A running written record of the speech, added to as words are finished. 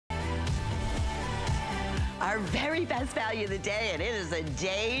Our very best value of the day, and it is a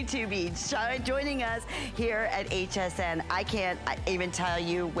day to be joining us here at HSN. I can't even tell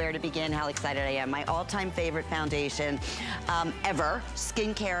you where to begin, how excited I am. My all-time favorite foundation ever,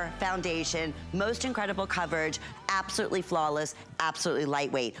 skincare foundation, most incredible coverage, absolutely flawless, absolutely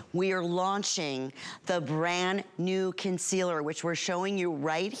lightweight. We are launching the brand new concealer, which we're showing you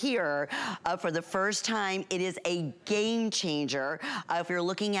right here for the first time. It is a game changer. If you're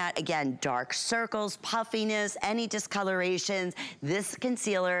looking at, again, dark circles, puffiness, any discolorations, this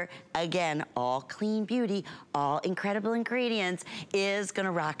concealer, again, all clean beauty, all incredible ingredients, is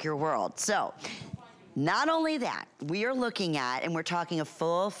gonna rock your world. So, not only that, we are looking at, and we're talking a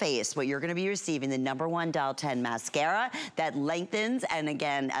full face, what you're gonna be receiving, the #1 Dalton mascara that lengthens and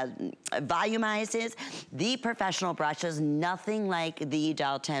again, volumizes. The professional brushes, nothing like the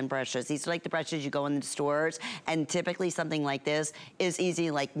Dalton brushes. These are like the brushes you go in the stores, and typically something like this is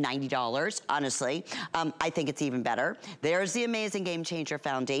easy, like $90, honestly. I think it's even better. There's the amazing Game Changer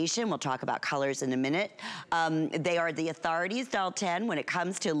foundation. We'll talk about colors in a minute. They are the authorities, Dalton, when it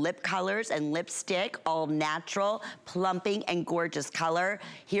comes to lip colors and lipstick, all natural, plumping, and gorgeous color.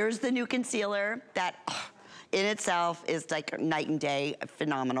 Here's the new concealer that in itself is like night and day,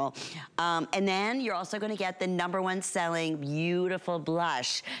 phenomenal. And then you're also gonna get the #1 selling beautiful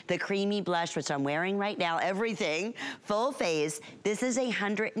blush, the creamy blush, which I'm wearing right now, everything, full face. This is a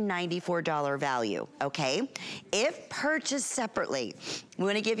 $194 value, okay? If purchased separately, I'm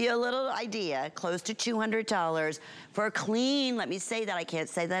gonna give you a little idea, close to $200 for a clean, let me say that, I can't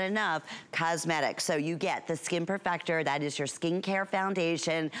say that enough, cosmetics. So you get the Skin Perfector, that is your skincare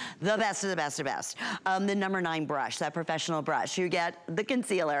foundation, the best of the best of best. The #9 brush, that professional brush. You get the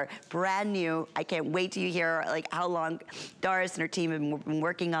concealer, brand new. I can't wait till you hear like how long Doris and her team have been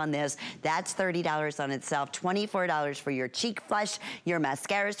working on this. That's $30 on itself, $24 for your cheek flush. Your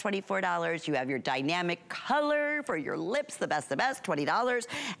mascara is $24. You have your dynamic color for your lips, the best, $20.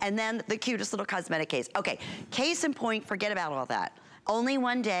 And then the cutest little cosmetic case. Okay, case in point, forget about all that. Only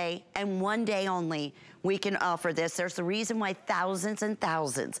one day, and one day only, we can offer this. There's a reason why thousands and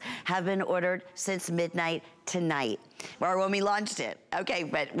thousands have been ordered since midnight tonight, or when we launched it. Okay,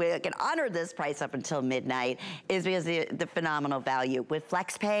 but we can honor this price up until midnight is because the phenomenal value. With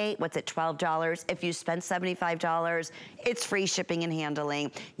FlexPay, what's it, $12? If you spend $75, it's free shipping and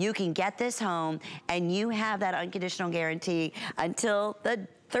handling. You can get this home, and you have that unconditional guarantee until the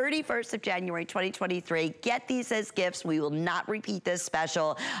 31st of January, 2023. Get these as gifts. We will not repeat this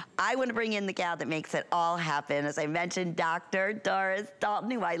special. I want to bring in the gal that makes it all happen. As I mentioned, Dr. Doris Dalton,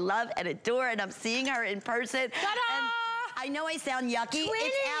 who I love and adore, and I'm seeing her in person. And I know I sound yucky. Twinning.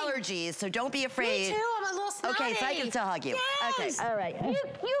 It's allergies, so don't be afraid. Me too, I'm a little snotty. Okay, so I can still hug you. Yes. Okay, all right.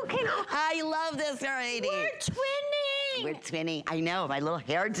 You can. I love this lady. We're twinning. We're twinning. I know, my little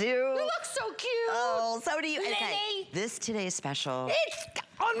hairdo. You look so cute. Oh, so do you. Lily. Okay, this today's special. It's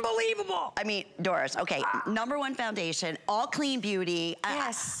unbelievable. I mean, Doris, okay, #1 foundation, all clean beauty.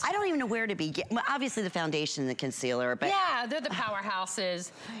 Yes. I don't even know where to begin. Well, obviously the foundation and the concealer, but. Yeah, they're the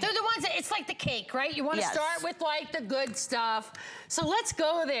powerhouses. They're the ones that, it's like the cake, right? You want to start with like the good stuff. So let's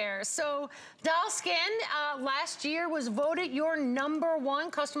go there. So Doll Skin last year was voted your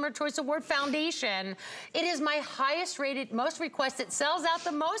 #1 Customer Choice Award foundation. It is my highest rated, most requested, sells out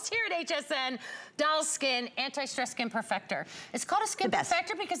the most here at HSN. Doll Skin Anti-Stress Skin Perfector. It's called a Skin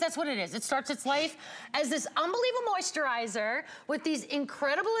Perfector because that's what it is. It starts its life as this unbelievable moisturizer with these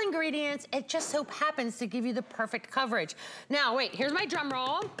incredible ingredients. It just so happens to give you the perfect coverage. Now, wait, here's my drum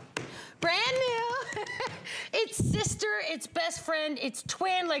roll. Brand new. It's sister, it's best friend, it's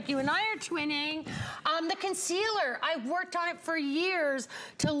twin, like you and I are twinning. The concealer, I've worked on it for years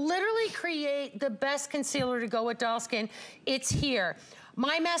to literally create the best concealer to go with Doll Skin. It's here.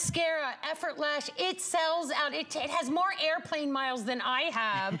 My mascara, Effort Lash, it sells out. It has more airplane miles than I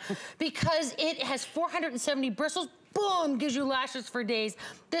have because it has 470 bristles. Boom, gives you lashes for days.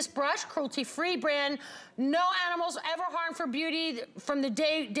 This brush, cruelty-free brand, no animals ever harmed for beauty from the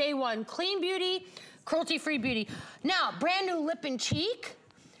day one. Clean beauty, cruelty-free beauty. Now, brand new lip and cheek.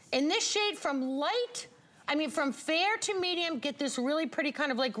 In this shade from light, I mean from fair to medium, get this really pretty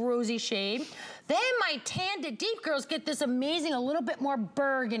kind of like rosy shade. Then my tan to deep girls get this amazing, a little bit more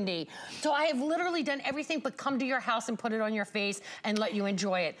burgundy. So I have literally done everything but come to your house and put it on your face and let you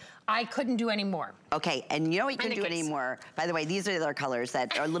enjoy it. I couldn't do any more. Okay, and you know what you couldn't do anymore? By the way, these are the other colors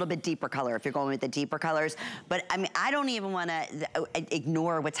that are a little bit deeper color if you're going with the deeper colors. But I mean, I don't even want to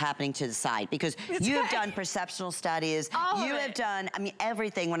ignore what's happening to the side because you have done perceptual studies. You have done, I mean,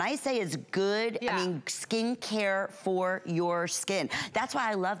 everything. When I say it's good, I mean, skincare for your skin. That's why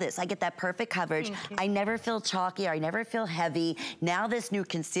I love this. I get that perfect coverage. coverage. I never feel chalky, I never feel heavy. Now this new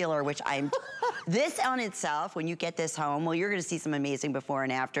concealer, which this on itself, when you get this home, well, you're gonna see some amazing before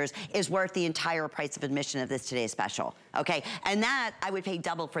and afters, is worth the entire price of admission of this today's special, okay? And that, I would pay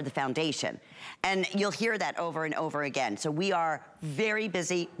double for the foundation. And you'll hear that over and over again. So we are very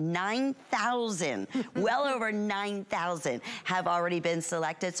busy. 9,000, well over 9,000 have already been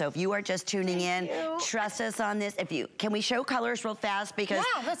selected. So if you are just tuning in, trust us on this. Can we show colors real fast? Because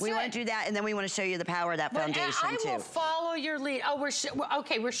we want to do that, and then we want to show you the power of that foundation too. I will follow your lead. Oh,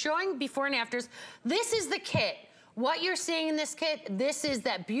 we're showing before and afters. This is the kit. What you're seeing in this kit, this is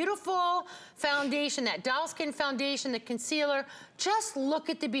that beautiful foundation, that doll skin foundation, the concealer. Just look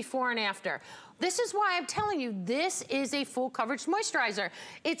at the before and after. This is why I'm telling you, this is a full coverage moisturizer.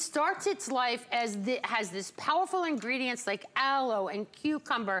 It starts its life as has this powerful ingredients like aloe and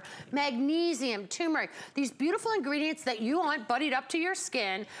cucumber, magnesium, turmeric, these beautiful ingredients that you want buddied up to your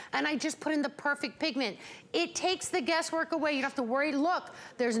skin, and I just put in the perfect pigment. It takes the guesswork away. You don't have to worry. Look,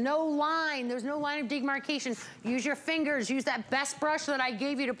 there's no line of demarcation. Use your fingers, use that best brush that I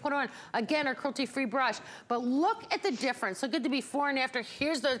gave you to put on, again, our cruelty-free brush. But look at the difference. Look at the before and after.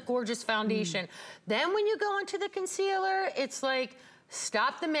 Here's the gorgeous foundation. Then when you go into the concealer, it's like,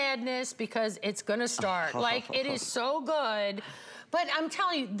 stop the madness because it's gonna start. Like, it is so good. But I'm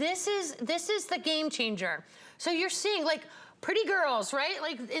telling you, this is the game changer. So you're seeing, like, pretty girls, right?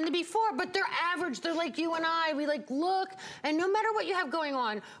 Like in the before, but they're average. They're like you and I. We like look, and no matter what you have going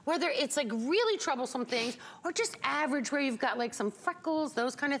on, whether it's like really troublesome things or just average where you've got like some freckles,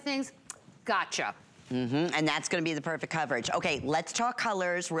 those kind of things, gotcha. And that's gonna be the perfect coverage. Okay, let's talk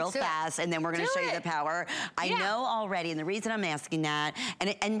colors real fast, and then we're gonna show you the power. I know already, and the reason I'm asking that,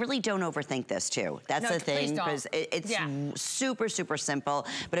 and really don't overthink this too. That's the thing, because it's super, super simple.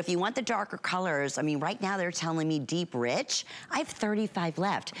 But if you want the darker colors, I mean, right now they're telling me deep rich. I have 35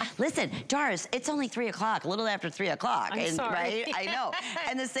 left. Listen, Doris, it's only 3 o'clock, a little after 3 o'clock. I'm sorry. Right? I know.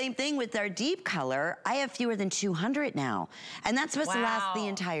 And the same thing with our deep color. I have fewer than 200 now. And that's supposed to last the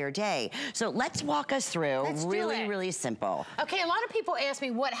entire day. So let's walk us through. Really simple. Okay, a lot of people ask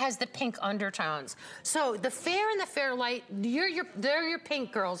me what has the pink undertones. So the fair and the fair light, they're your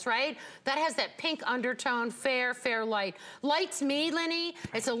pink girls, right? That has that pink undertone, fair light. Light's me, Lenny.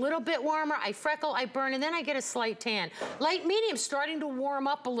 It's a little bit warmer. I freckle, I burn, and then I get a slight tan. Light medium starting to warm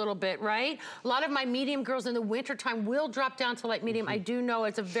up a little bit, right? A lot of my medium girls in the wintertime will drop down to light medium. I do know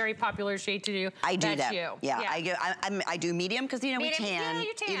it's a very popular shade to do. I do That's that. You. Yeah. I do medium because we tan. Yeah,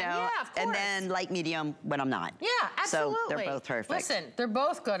 you tan. You know, yeah, of course. And then light medium when I'm not. Yeah, absolutely. So they're both perfect. Listen, they're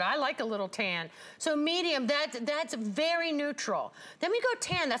both good. I like a little tan. So medium, that's very neutral. Then we go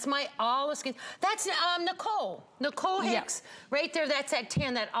tan. That's my olive skin. That's Nicole Hicks. Right there, that's that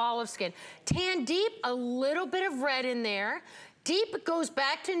tan, that olive skin. Tan deep, a little bit of red in there. Deep goes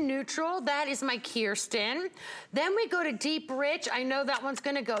back to neutral. That is my Kirsten. Then we go to deep rich. I know that one's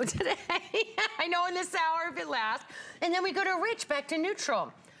gonna go today. I know in this hour if it lasts. And then we go to rich, back to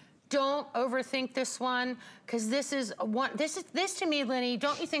neutral. Don't overthink this one, because this to me, Lenny,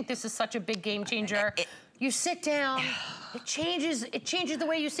 don't you think this is such a big game changer? You sit down, it changes the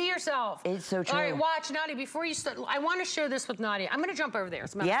way you see yourself. It's so true. All right, watch, Nadia, before you start, I want to share this with Nadia. I'm gonna jump over there.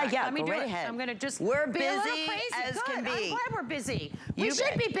 Let me go do right it. ahead. I'm gonna just We're be busy a little crazy. as can be. I'm glad we're busy. We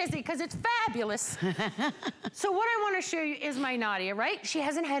should be busy because it's fabulous. So what I want to show you is my Nadia, right? She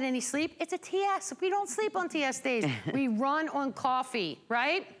hasn't had any sleep. It's a TS. We don't sleep on TS days. We run on coffee,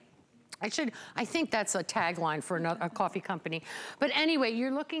 right? I think that's a tagline for a coffee company. But anyway, you're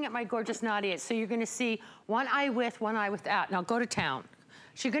looking at my gorgeous Nadia, so you're gonna see one eye with, one eye without. Now go to town.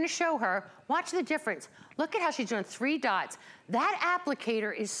 She's gonna show her, watch the difference. Look at how she's doing 3 dots. That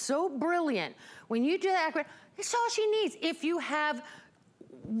applicator is so brilliant. When you do that, that's all she needs. If you have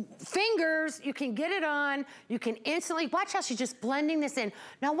fingers, you can get it on, you can instantly, watch how she's just blending this in.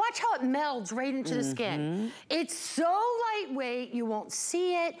 Now watch how it melds right into the skin. It's so lightweight, you won't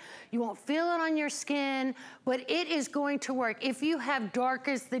see it, you won't feel it on your skin, but it is going to work. If you have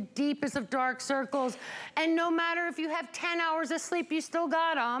darkest, the deepest of dark circles, and no matter if you have 10 hours of sleep, you still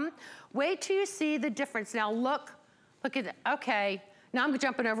got them, wait till you see the difference. Now look at that, okay. Now I'm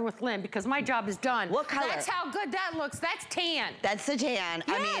jumping over with Lynn because my job is done. What color? That's how good that looks. That's tan. That's the tan.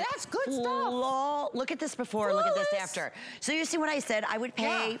 Yeah, I mean, that's good stuff. Look at this before, look at this after. So you see what I said? I would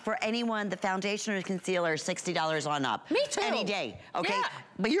pay for anyone, the foundation or concealer, $60 on up. Me too. Any day, okay? Yeah.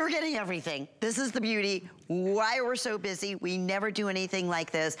 But you're getting everything. This is the beauty. Why we're so busy. We never do anything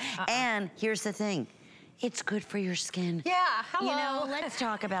like this. And here's the thing. it's good for your skin. Yeah, hello. You know, let's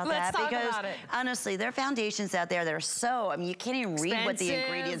talk about that. Because honestly, there are foundations out there that are so, I mean, you can't even read what the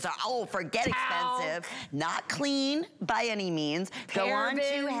ingredients are. Oh, forget expensive. Not clean by any means. Go on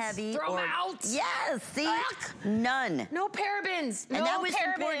too heavy. Throw them out. Yes, see? None. No parabens. And that was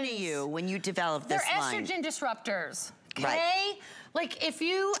important to you when you developed this line. They're estrogen disruptors. Okay? Right. Like, if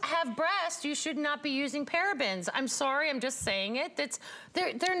you have breasts, you should not be using parabens. I'm sorry, I'm just saying it.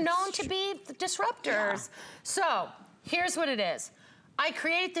 They're known to be disruptors. Yeah. So, here's what it is. I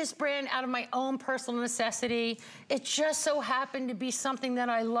created this brand out of my own personal necessity. It just so happened to be something that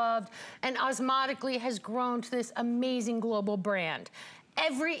I loved, and osmotically has grown to this amazing global brand.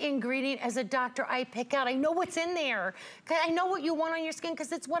 Every ingredient as a doctor I pick out. I know what's in there. I know what you want on your skin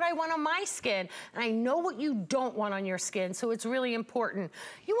because it's what I want on my skin. And I know what you don't want on your skin, so it's really important.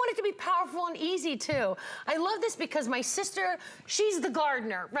 You want it to be powerful and easy too. I love this because my sister, she's the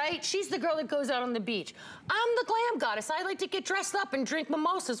gardener, right? She's the girl that goes out on the beach. I'm the glam goddess. I like to get dressed up and drink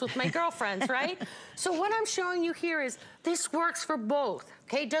mimosas with my girlfriends, right? So what I'm showing you here is this works for both,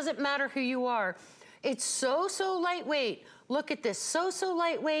 okay? Doesn't matter who you are. It's so lightweight. Look at this, so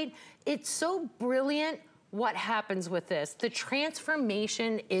lightweight. It's so brilliant. What happens with this? The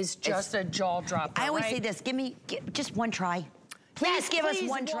transformation is just a jaw dropper. I always say this, give me just one try. Please give us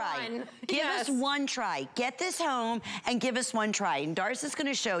one try. Give us one try. Get this home and give us one try. And Doris is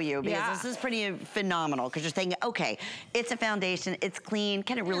gonna show you because this is pretty phenomenal because you're thinking, okay, it's a foundation, it's clean,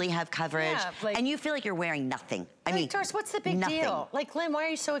 can it really have coverage? Yeah, like, and you feel like you're wearing nothing. I mean, Doris, what's the big deal? Like, Lynn, why are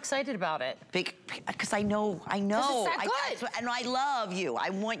you so excited about it? Because I know. It's that good. And I love you.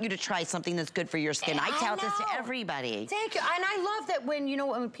 I want you to try something that's good for your skin. I tell this to everybody. Thank you. And I love that when, you know,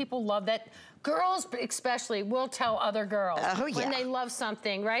 when people love that, girls especially will tell other girls when they love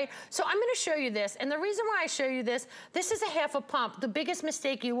something, right? So I'm gonna show you this, and the reason why I show you this is a half a pump. The biggest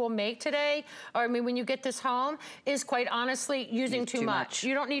mistake you will make today, or I mean when you get this home, is quite honestly using too much.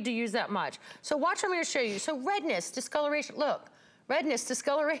 You don't need to use that much. So watch what I'm gonna show you. So redness, discoloration, look. Redness,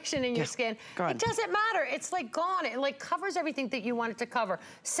 discoloration in your skin. It doesn't matter, it's like gone. It like covers everything that you want it to cover.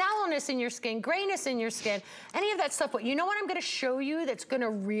 Sallowness in your skin, grayness in your skin, any of that stuff. But you know what I'm gonna show you that's gonna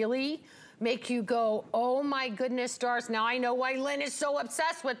really make you go, oh my goodness, Doris, now I know why Lynn is so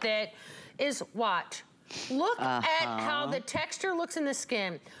obsessed with it, is watch. Look at how the texture looks in the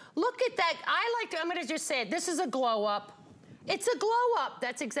skin. Look at that, I'm gonna just say it, this is a glow up. It's a glow up,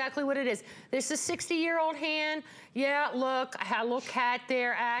 that's exactly what it is. This is a 60-year-old hand. Yeah, look, I had a little cat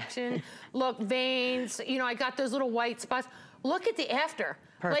there, action. Look, veins, you know, I got those little white spots. Look at the after.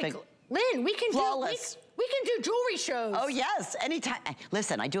 Perfect. Like, Lynn, we can flawless. We can do jewelry shows. Oh yes, anytime.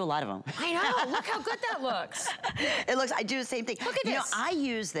 Listen, I do a lot of them. I know, look how good that looks. It looks, I do the same thing. Look at this. You know, I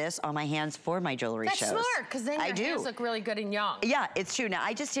use this on my hands for my jewelry shows. That's smart, because then your hands look really good and young. Yeah, it's true. Now,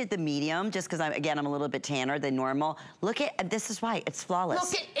 I just did the medium, just because, I'm a little bit tanner than normal. Look at, this is why, it's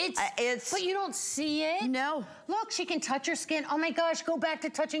flawless. Look, it's but you don't see it. No. Look, she can touch your skin. Oh my gosh, go back to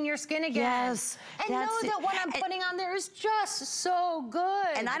touching your skin again. Yes. And know that what I'm putting on there is just so good.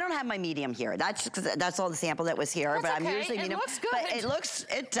 And I don't have my medium here. That's just because that's all the sample that was here. But I'm usually medium. It looks good. But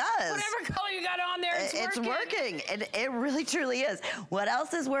it does. Whatever color you got on there, it's working. It really truly is. What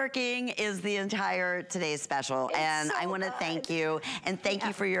else is working is the entire today's special. And I want to thank you and thank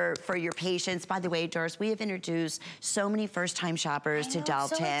you for your patience. By the way, Doris, we have introduced so many first-time shoppers to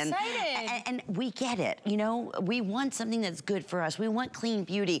Dalton. So excited. And we get it. You know, we want something that's good for us. We want clean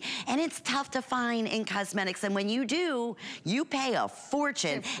beauty. And it's tough to find in cosmetics. And when you do, you pay a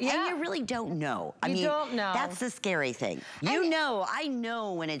fortune. And you really don't know. I mean, you don't know. That's the scary thing. You know, I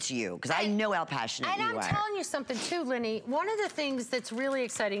know when it's you, because I know how passionate you are. And I'm telling you something too, Linny. One of the things that's really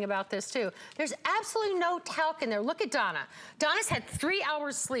exciting about this too, there's absolutely no talc in there. Look at Donna. Donna's had 3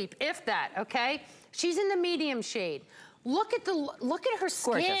 hours sleep, if that, okay? She's in the medium shade. Look at her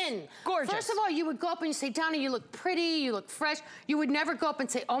skin. Gorgeous. First of all, you would go up and you say, Donna, you look pretty, you look fresh. You would never go up and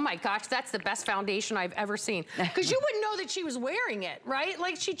say, oh my gosh, that's the best foundation I've ever seen. Because you wouldn't know that she was wearing it, right?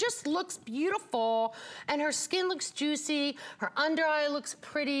 Like, she just looks beautiful, and her skin looks juicy, her under eye looks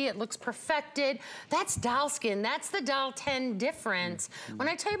pretty, it looks perfected. That's doll skin, that's the Doll 10 difference. When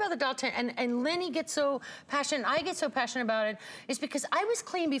I tell you about the Doll 10, and Linny gets so passionate, I get so passionate about it, is because I was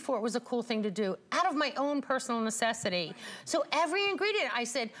clean before it was a cool thing to do, out of my own personal necessity. So every ingredient, I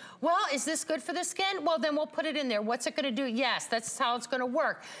said, well, is this good for the skin? Well, then we'll put it in there. What's it gonna do? Yes, that's how it's gonna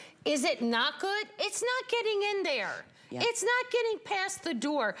work. Is it not good? It's not getting in there. Yep. It's not getting past the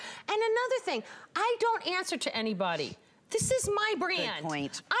door. And another thing, I don't answer to anybody. This is my brand. Good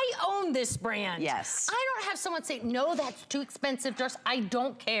point. I own this brand. Yes. I don't have someone say, no, that's too expensive, Doris. I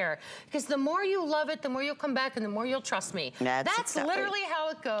don't care. Because the more you love it, the more you'll come back and the more you'll trust me. That's exactly. literally how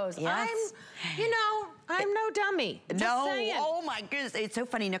it goes. Yes. You know, I'm no dummy. No, saying. Oh my goodness. It's so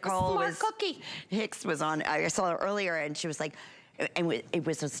funny. Nicole Hicks was on, I saw her earlier, and she was like, and it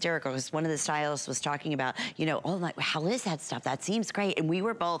was hysterical because one of the stylists was talking about, you know, oh my, how is that stuff? That seems great. And we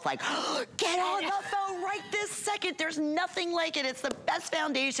were both like, oh, get on the phone right this second. There's nothing like it. It's the best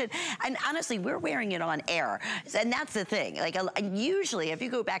foundation. And honestly, we're wearing it on air. And that's the thing. Like, usually, if you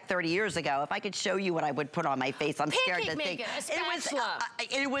go back 30 years ago, if I could show you what I would put on my face, I'm scared to think. A spatula.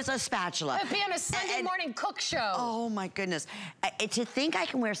 It was a spatula. It'd be on a Sunday morning cook show. Oh my goodness. To think I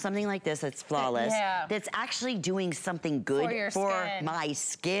can wear something like this that's flawless, that's actually doing something good for my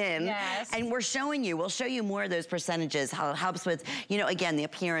skin. Yes. And we'll show you more of those percentages, how it helps with, you know, again, the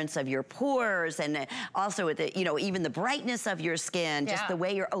appearance of your pores, and also with the, you know, even the brightness of your skin, just the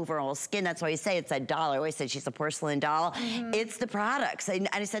way your overall skin. That's why I say it's a doll. I always said she's a porcelain doll. It's the products. And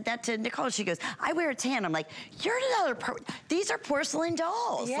I said that to Nicole. She goes, I wear a tan. I'm like, you're another, these are porcelain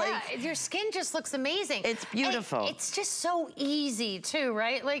dolls. Yeah, like, your skin just looks amazing. It's beautiful. And it's just so easy too,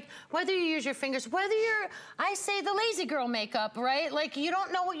 right? Like, whether you use your fingers, whether you're, I say the lazy girl makeup, right? Like, you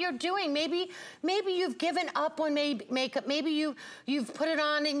don't know what you're doing. Maybe you've given up on makeup. Maybe you've put it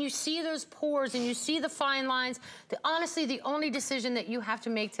on and you see those pores and you see the fine lines. Honestly, the only decision that you have to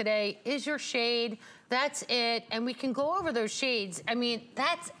make today is your shade. That's it. And we can go over those shades. I mean,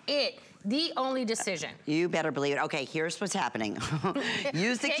 that's it. The only decision. You better believe it. Okay, here's what's happening.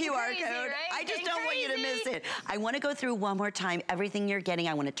 Use the QR code. Right? I just don't want you to miss it. I want to go through one more time everything you're getting.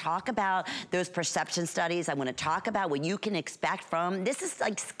 I want to talk about those perception studies. I want to talk about what you can expect from. This is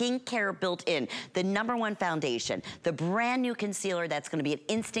like skincare built in. The #1 foundation. The brand new concealer that's going to be an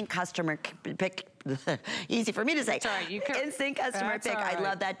instant customer pick. Easy for me to say. Instant customer pick. I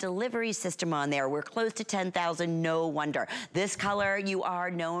love that delivery system on there. We're close to 10,000. No wonder. This color, you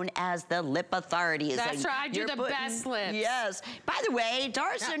are known as the lip authority. That's right. I do the best lips. Yes. By the way,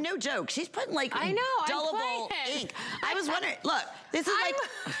 Doris, no joke. She's putting like dullable ink. I was wondering. Look, this is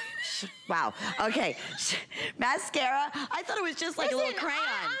like. Wow. Okay. Mascara. I thought it was just like a little crayon.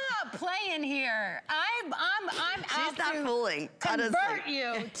 I'm not playing here. I'm She's not fooling. Convert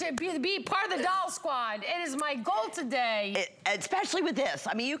you to be part of the doll squad. It is my goal today. Especially with this.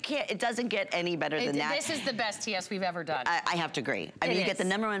 I mean, you can't. It doesn't get any better than that. This is the best TS we've ever done. I have to agree. I mean, you get the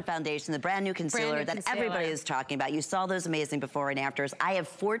 #1 foundation, the brand new concealer that everybody is talking about. You saw those amazing before and afters. I have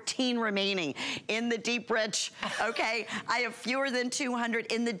 14 remaining in the deep rich. Okay. I have fewer than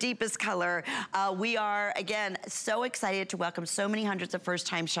 200 in the deepest color. We are, again, so excited to welcome so many hundreds of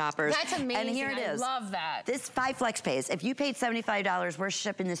first-time shoppers. That's amazing. And here it is. I love that. This 5 flex pays. If you paid $75, we're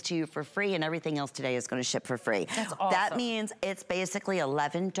shipping this to you for free, and everything else today is going to ship for free. That's awesome. That means it's basically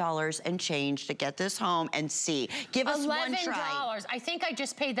 $11 and change to get this home and see. Give us one try. $11. I think I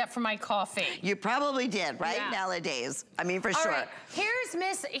just paid that for my coffee. You probably did, right? Yeah. Nowadays. I mean, for sure. Right.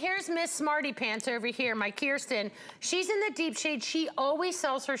 Here's Miss Smarty Pants over here, my Kirsten. She's in the deep shade. She always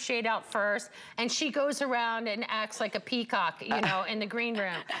sells her shade out first, and she goes around and acts like a peacock, you know, in the green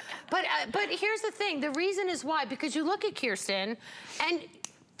room. But here's the thing. The reason is why, because you look at Kirsten, and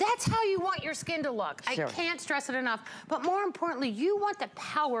that's how you want your skin to look. Sure. I can't stress it enough. But more importantly, you want the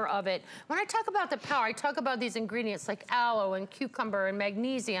power of it. When I talk about the power, I talk about these ingredients like aloe and cucumber and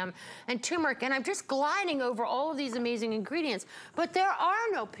magnesium and turmeric, and I'm just gliding over all of these amazing ingredients. But there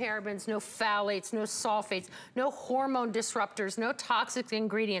are no parabens, no phthalates, no sulfates, no hormone disruptors, no toxic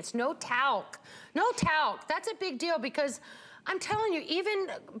ingredients, no talc. No talc. That's a big deal because I'm telling you,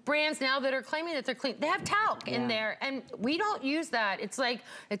 even brands now that are claiming that they're clean, they have talc in there, and we don't use that. It's like,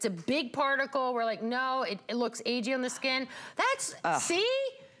 it's a big particle. We're like, no, it looks agey on the skin. That's, see?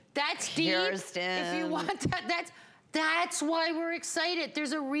 That's deep. If you want that, that's why we're excited.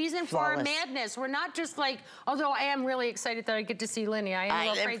 There's a reason for our madness. We're not just like, although I am really excited that I get to see Linny. I am a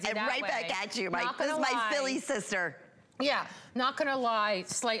little crazy that way. Right back at you, Mike. This is my Philly sister. Yeah, not gonna lie,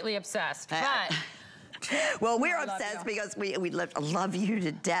 slightly obsessed, but. Well, we're obsessed because we love you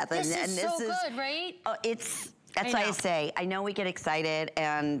to death. This is so good, right? That's why I say, I know we get excited,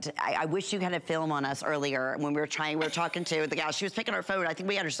 and I wish you had a film on us earlier when we were talking to the gal. She was picking our phone. I think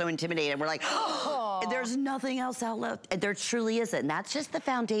we had her so intimidated. We're like, oh, there's nothing else out left. There truly isn't. And that's just the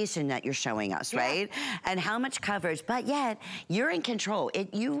foundation that you're showing us, right? And how much coverage, but yet you're in control.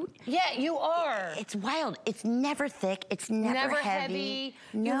 Yeah, you are. It's wild. It's never thick. It's never heavy.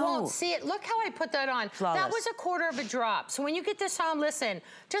 No. You won't see it. Look how I put that on. Flawless. That was 1/4 of a drop. So when you get this home, listen,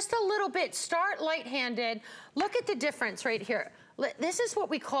 just a little bit. Start light-handed. Look at the difference right here. This is what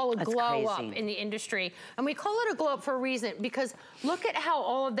we call a glow up in the industry. And we call it a glow up for a reason, because look at how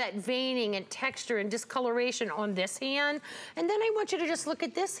all of that veining and texture and discoloration on this hand. And then I want you to just look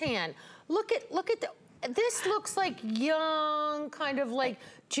at this hand. Look at the, this looks like young, kind of like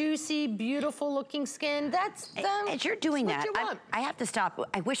juicy, beautiful looking skin. That's as you're doing that, you I have to stop.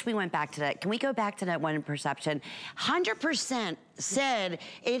 I wish we went back to that. Can we go back to that one perception? 100% said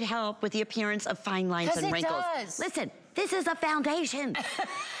it helped with the appearance of fine lines and wrinkles. Does. Listen, this is a foundation.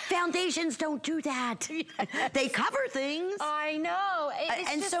 Foundations don't do that. Yes. They cover things. I know.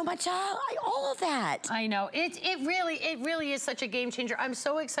 And so much, all of that. I know. It really is such a game changer. I'm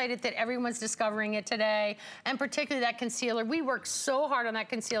so excited that everyone's discovering it today, and particularly that concealer. We worked so hard on that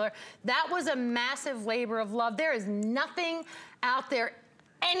concealer. That was a massive labor of love. There is nothing out there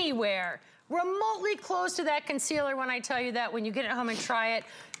anywhere remotely close to that concealer when I tell you that when you get it home and try it.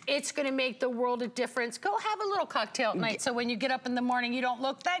 It's gonna make the world of difference. Go have a little cocktail at night so when you get up in the morning you don't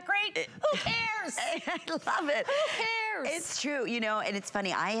look that great. Who cares? I love it. Who cares? It's true, you know, and it's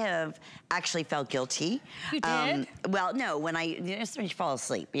funny, I have actually felt guilty. You did? Well, no, when you fall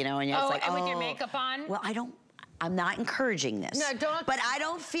asleep, you know, and you're just like, with your makeup on? Well, I'm not encouraging this. No, don't. But I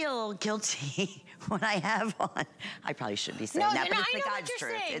don't feel guilty when I have on. I probably shouldn't be saying that, but it's the God's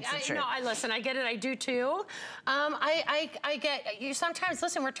truth. It's the truth. No, listen, I get it, I do too. I get, you sometimes,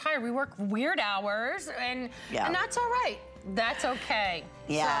 listen, we're tired, we work weird hours, and that's all right. That's okay.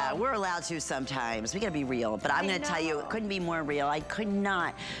 Yeah, so, we're allowed to sometimes. We gotta be real, but I'm gonna tell you, it couldn't be more real. I could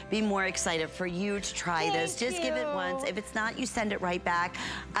not be more excited for you to try this. Just give it once. If it's not, you send it right back.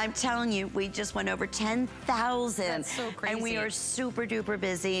 I'm telling you, we just went over 10,000. That's so crazy. And we are super duper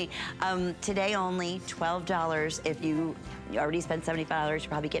busy. Today only, $12. If you already spent $75, you're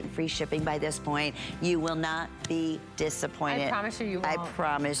probably getting free shipping by this point. You will not be disappointed. I promise you, you won't. I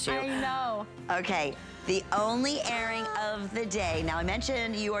promise you. I know. Okay. The only airing of the day. Now, I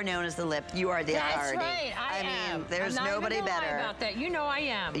mentioned you are known as the lip. You are the authority. That's right, I am. mean, there's nobody better. better. About that. You know I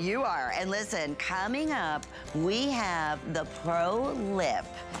am. You are. And listen, coming up, we have the Pro Lip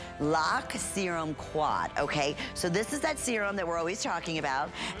Lock Serum Quad, okay? So this is that serum that we're always talking about.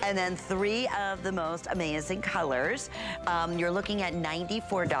 And then 3 of the most amazing colors. You're looking at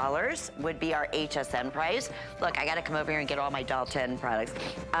 $94 would be our HSN price. Look, I gotta come over here and get all my Dalton products.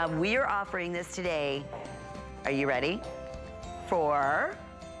 We are offering this today. Are you ready? For,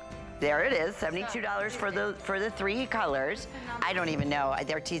 there it is, $72 for the 3 colors. I don't even know,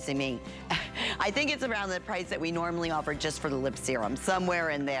 they're teasing me. I think it's around the price that we normally offer just for the lip serum, somewhere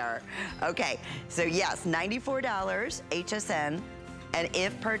in there. Okay, so yes, $94 HSN, and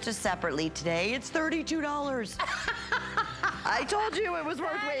if purchased separately today, it's $32. I told you it was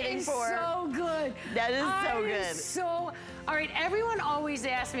worth waiting for. That is so good. That is so good. So, all right, everyone always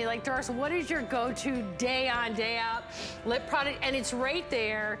asks me, like, Doris, what is your go-to day on, day out lip product? And it's right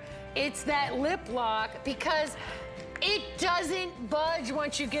there. It's that lip lock, because it doesn't budge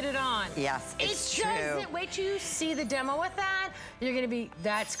once you get it on. Yes, it's true. It doesn't. Wait till you see the demo with that. You're gonna be,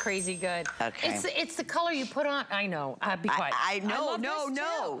 that's crazy good. Okay. It's the color you put on. I know. Be quiet.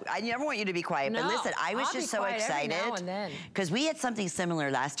 No. I never want you to be quiet. No, but listen, I was just so excited because we had something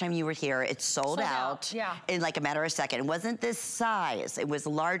similar last time you were here. It sold out in like a matter of seconds. It wasn't this size. It was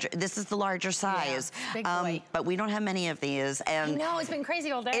larger. This is the larger size. Yeah, big boy. But we don't have many of these. And I know, it's been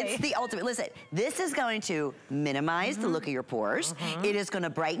crazy all day. It's the ultimate. Listen, this is going to minimize the look of your pores. It is going to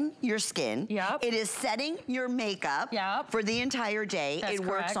brighten your skin. It is setting your makeup for the entire day. That's it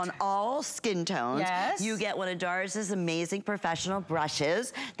works on all skin tones. Yes. You get one of Doris's amazing professional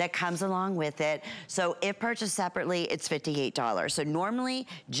brushes that comes along with it. So if purchased separately, it's $58. So normally,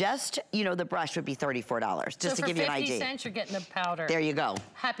 just, you know, the brush would be $34, just to give you an idea. So for 50 cents, you're getting the powder. There you go.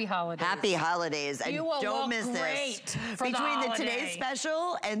 Happy holidays. Happy holidays. And you will don't look miss great this. For Between the today's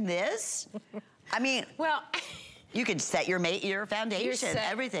special and this, I mean, well, you can set your foundation,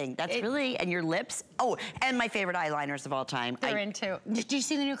 everything. That's really, and your lips. Oh, and my favorite eyeliners of all time. They're into. Did you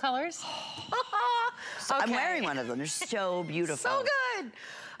see the new colors? So I'm wearing one of them. They're so beautiful. So good.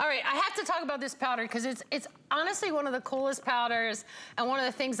 All right, I have to talk about this powder because it's honestly one of the coolest powders and one of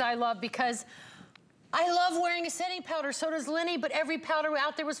the things I love because I love wearing a setting powder, so does Lenny, but every powder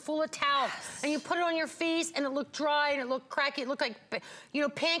out there was full of talc. And you put it on your face and it looked dry and it looked cracky. It looked like, you know,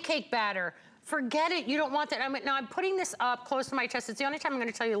 pancake batter. Forget it, you don't want that. Now I'm putting this up close to my chest. It's the only time I'm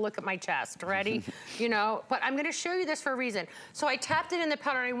gonna tell you to look at my chest, ready? You know, but I'm gonna show you this for a reason. So I tapped it in the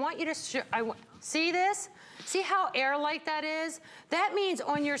powder and I want you to, see this? See how air-light that is? That means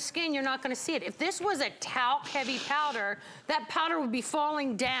on your skin, you're not gonna see it. If this was a talc-heavy powder, that powder would be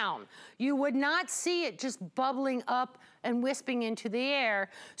falling down. You would not see it just bubbling up and wisping into the air.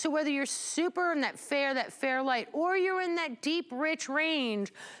 So whether you're super in that fair light, or you're in that deep, rich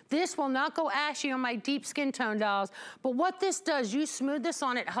range, this will not go ashy on my deep skin tone dolls. But what this does, you smooth this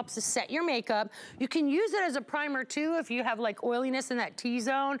on, it helps to set your makeup. You can use it as a primer too if you have like oiliness in that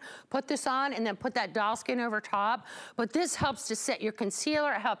T-zone. Put this on and then put that doll skin over top. But this helps to set your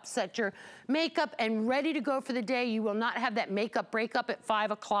concealer, it helps set your makeup and ready to go for the day. You will not have that makeup breakup at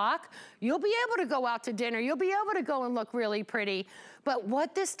 5 o'clock. You'll be able to go out to dinner. You'll be able to go and look really pretty. But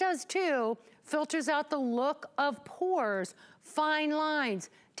what this does too, filters out the look of pores, fine lines,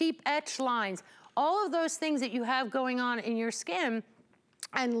 deep etch lines, all of those things that you have going on in your skin,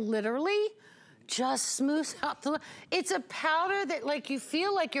 and literally just smooths out the look. It's a powder that like you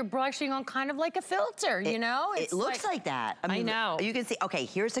feel like you're brushing on kind of like a filter, you know? It looks like that. I mean, know. You can see, okay,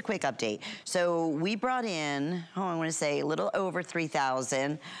 here's a quick update. So we brought in, I want to say a little over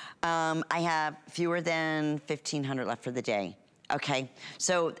 3,000. I have fewer than 1,500 left for the day. Okay,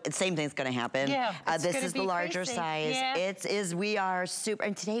 so same thing's gonna happen. Yeah, this is the larger crazy. size. Yeah. We are super,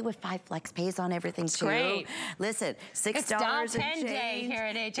 and today with 5 flex pays on everything too. Great. Listen, $6 It's doll and 10 change. day here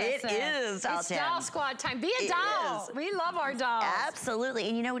at HSN. It is doll 10. It's doll squad time. Be a doll. We love our dolls. Absolutely,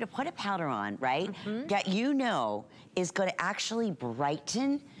 and you know, to put a powder on, right, that you know is gonna actually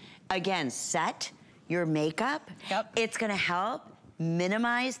brighten, again, set your makeup. Yep. It's gonna help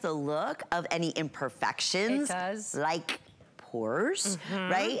minimize the look of any imperfections. It does. Like pores,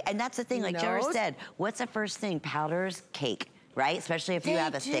 right? And that's the thing, like Doris said, what's the first thing? Powders, cake, right? Especially if you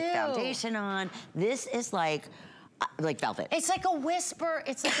have a thick foundation on. This is like velvet. It's like a whisper.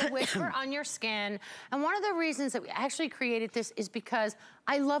 It's like a whisper on your skin. And one of the reasons that we actually created this is because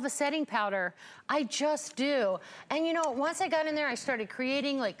I love a setting powder. I just do. And you know, once I got in there, I started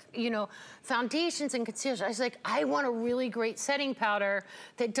creating like, you know, foundations and concealers. I was like, I want a really great setting powder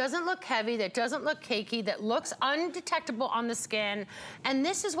that doesn't look heavy, that doesn't look cakey, that looks undetectable on the skin. And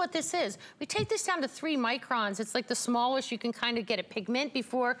this is what this is. We take this down to 3 microns. It's like the smallest you can kind of get a pigment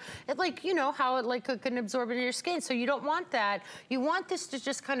before it, like, you know, how it like can absorb into your skin. So you don't want that. You want this to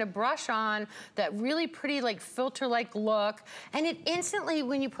just kind of brush on that really pretty like filter-like look. And it instantly,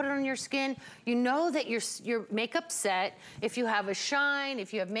 when you put it on your skin, you know that your makeup's set. If you have a shine,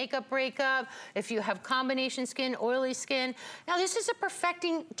 if you have makeup breakup, if you have combination skin, oily skin. Now this is a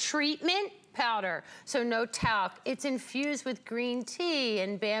perfecting treatment powder, so no talc. It's infused with green tea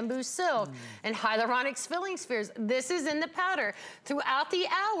and bamboo silk and hyaluronic filling spheres. This is in the powder. Throughout the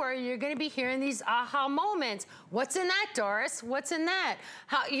hour, you're gonna be hearing these aha moments. What's in that, Doris? What's in that?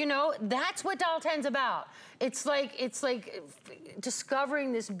 How, you know, that's what Doll 10's about. It's like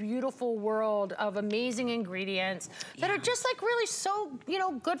discovering this beautiful world of amazing ingredients that are just like really so, you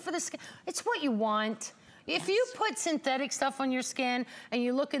know, good for the skin. It's what you want. If you put synthetic stuff on your skin and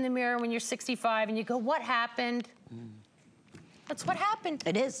you look in the mirror when you're 65 and you go, what happened? That's what happened.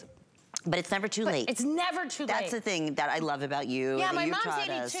 It is. But it's never too late. It's never too late. That's the thing that I love about you. Yeah, my mom's taught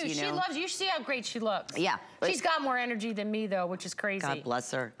 82. us, you She know? loves you. See how great she looks. Yeah. She's got more energy than me, though, which is crazy. God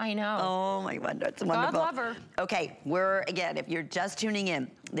bless her. I know. Oh, my God, that's wonderful. God love her. Okay, again, if you're just tuning in,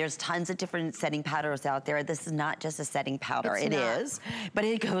 there's tons of different setting powders out there. This is not just a setting powder. It is, but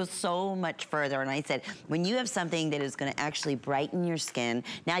it goes so much further. And I said, when you have something that is gonna actually brighten your skin,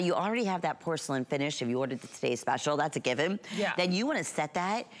 now you already have that porcelain finish if you ordered the Today Special, that's a given. Yeah. Then you wanna set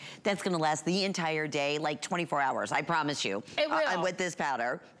that, that's gonna last the entire day, like 24 hours, I promise you. It will. With this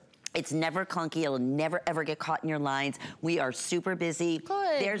powder. It's never clunky. It'll never, ever get caught in your lines. We are super busy.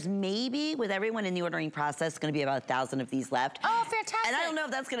 Good. There's maybe, with everyone in the ordering process, going to be about 1,000 of these left. Oh, fantastic. And I don't know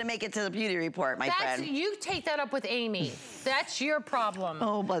if that's going to make it to the beauty report, my friend. You take that up with Amy. That's your problem.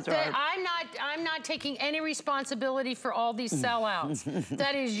 Oh, bless her heart. I'm not taking any responsibility for all these sellouts.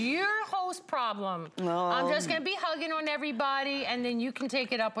 That is your host problem. I'm just going to be hugging on everybody, and then you can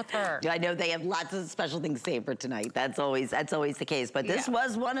take it up with her. I know they have lots of special things saved for tonight. That's always the case. But this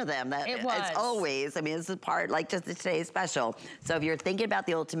was one of them. It was. It's always, I mean, this is part, like just the Today's Special. So if you're thinking about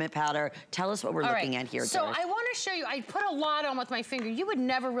the ultimate powder, tell us what we're looking at here, So Doris. I want to show you, I put a lot on with my finger. You would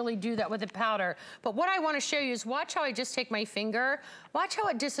never really do that with a powder. But what I want to show you is watch how I just take my finger. Watch how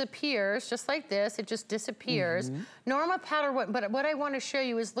it disappears, just like this. It just disappears. Normal powder, but what I want to show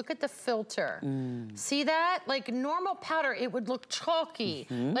you is look at the filter. See that? Like normal powder, it would look chalky.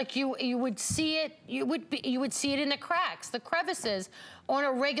 Like you would see it, you would see it in the cracks, the crevices on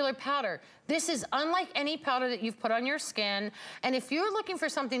a regular powder. This is unlike any powder that you've put on your skin. And if you're looking for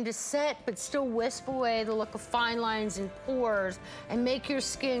something to set but still wisp away the look of fine lines and pores and make your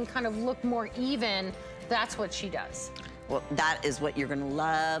skin kind of look more even, that's what she does. Well, that is what you're gonna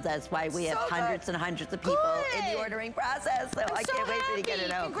love. That's why we have hundreds and hundreds of people in the ordering process. So I can't wait for you to get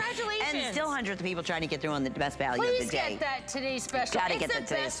it home. Congratulations. And still hundreds of people trying to get through on the best value of the day. Please get that today's special. Gotta get that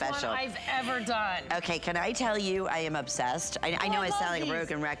today's special. It's the best one I've ever done. Okay, can I tell you, I am obsessed. I know I sound like a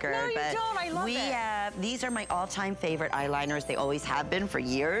broken record, no, you but don't. I love it. These are my all-time favorite eyeliners. They always have been for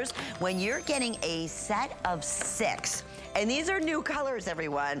years. When you're getting a set of 6, and these are new colors,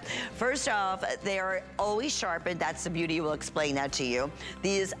 everyone. First off, they are always sharpened. That's the beauty. We'll explain that to you.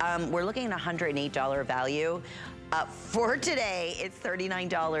 These, we're looking at $108 value. For today, it's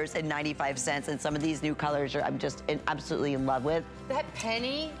 $39.95, and some of these new colors I'm just absolutely in love with. That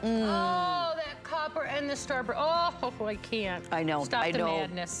penny, oh, that copper and the starboard. Oh, I can't. I know, Stop I the know.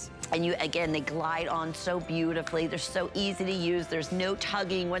 madness. And again, they glide on so beautifully. They're so easy to use. There's no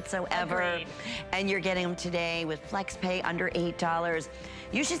tugging whatsoever. Agreed. And you're getting them today with FlexPay under $8.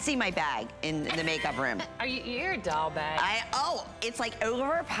 You should see my bag in the makeup room. You're a doll bag. It's like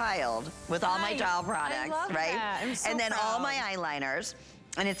overpiled with all my doll products, I love right? That. I'm so and then proud. all my eyeliners.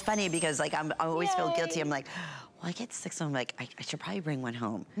 And it's funny because like I always feel guilty. I'm like, well, I get 6 of them. I'm like, I should probably bring one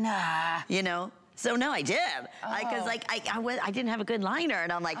home. Nah. You know? So no, I did. Because like I didn't have a good liner,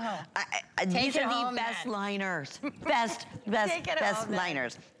 and I'm like, these are the best liners, best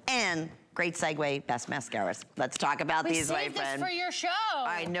liners, and great segue, best mascaras. Let's talk about these, my friend. We saved this for your show.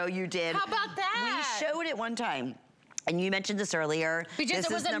 I know you did. How about that? We showed it one time. And you mentioned this earlier. Because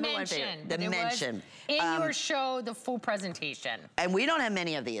it was a mention. The mention. In your show, the full presentation. And we don't have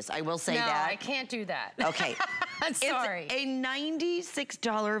many of these, I will say that. No, I can't do that. Okay. I'm sorry. It's a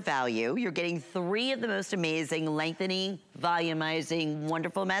 $96 value. You're getting 3 of the most amazing lengthening, volumizing,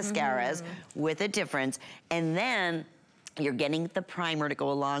 wonderful mascaras with a difference. And then you're getting the primer to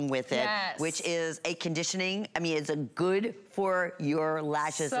go along with it, which is a conditioning. I mean, it's a good for your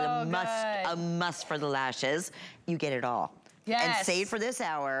lashes, a must for the lashes. You get it all. Yes. And save for this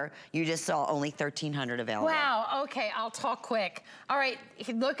hour, you just saw only 1,300 available. Wow, okay, I'll talk quick. All right,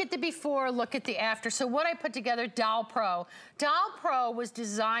 look at the before, look at the after. So what I put together, Doll Pro. Doll Pro was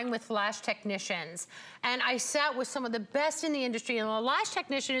designed with lash technicians. And I sat with some of the best in the industry. And a lash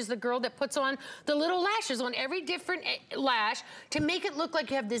technician is the girl that puts on the little lashes on every different lash to make it look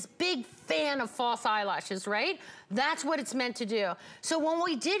like you have this big fan of false eyelashes, right? That's what it's meant to do. So what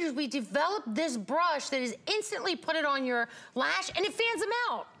we did is we developed this brush that is instantly put it on your lash and it fans them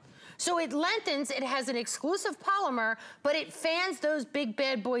out. So it lengthens, it has an exclusive polymer, but it fans those big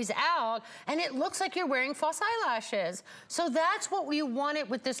bad boys out and it looks like you're wearing false eyelashes. So that's what we wanted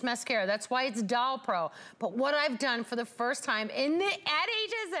with this mascara. That's why it's Doll Pro. But what I've done for the first time at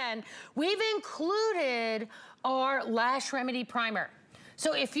HSN, we've included our Lash Remedy Primer.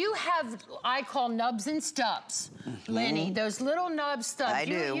 So if you have, I call nubs and stubs, Lenny, those little nub stubs.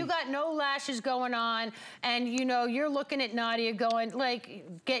 You got no lashes going on, and you know, you're looking at Nadia going, like,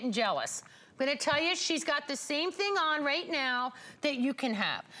 getting jealous. I'm gonna tell you, she's got the same thing on right now that you can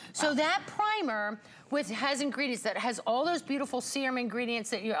have. So that primer has ingredients that has all those beautiful serum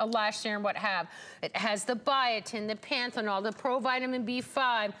ingredients that a lash serum would have. It has the biotin, the panthenol, the provitamin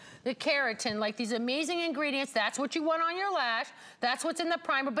B5, the keratin, like these amazing ingredients. That's what you want on your lash. That's what's in the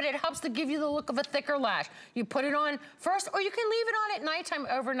primer, but it helps to give you the look of a thicker lash. You put it on first, or you can leave it on at nighttime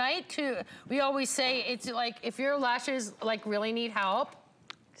overnight too. We always say it's like if your lashes like really need help,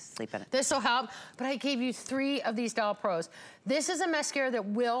 sleep in it. This will help, but I gave you 3 of these Doll Pros. This is a mascara that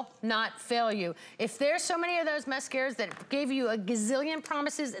will not fail you. If there's so many of those mascaras that gave you a gazillion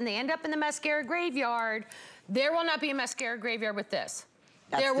promises and they end up in the mascara graveyard, there will not be a mascara graveyard with this.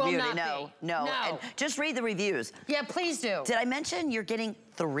 That's there the will beauty. not be. No. And just read the reviews. Yeah, please do. Did I mention you're getting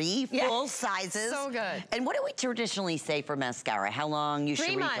 3 full sizes? So good. And what do we traditionally say for mascara? How long you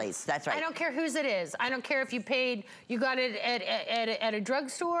should replace? That's right. I don't care whose it is. I don't care if you got it at a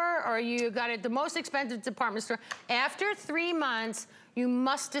drugstore or you got it at the most expensive department store. After 3 months, you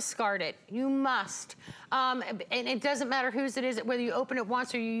must discard it. You must. And it doesn't matter whose it is, whether you open it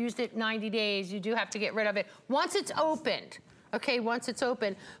once or you used it 90 days, you do have to get rid of it. Once it's opened, okay, once it's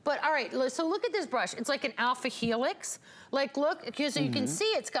open. But all right, so look at this brush. It's like an alpha helix. Like look, so you can see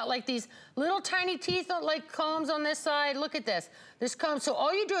it's got like these little tiny teeth like combs on this side. Look at this comb. So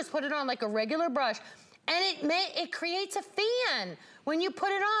all you do is put it on like a regular brush and it creates a fan when you put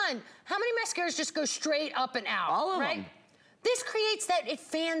it on. How many mascaras just go straight up and out? All of them. This creates that, it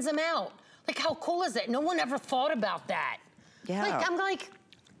fans them out. Like how cool is that? No one ever thought about that. Yeah. Like I'm like,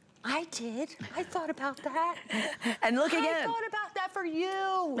 I did. I thought about that. And look again. I thought about that for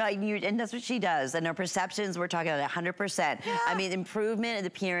you. And that's what she does. And her perceptions, we're talking about 100%. Yeah. I mean, improvement in the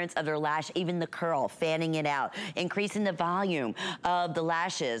appearance of their lash, even the curl, fanning it out, increasing the volume of the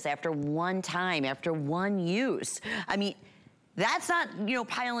lashes after one time, after one use. I mean, that's not, you know,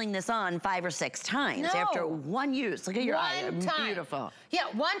 piling this on 5 or 6 times after one use. Look at your eye, beautiful. Yeah,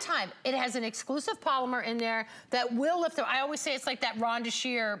 one time. It has an exclusive polymer in there that will lift them. I always say it's like that Rhonda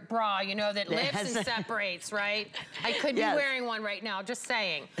Shear bra, you know, that lifts and separates, right? I could be wearing one right now, just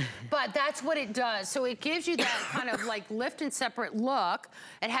saying. But that's what it does. So it gives you that kind of like lift and separate look.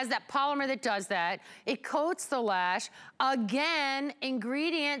 It has that polymer that does that. It coats the lash. Again,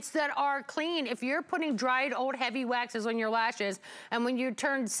 ingredients that are clean. If you're putting dried old heavy waxes on your lashes, and when you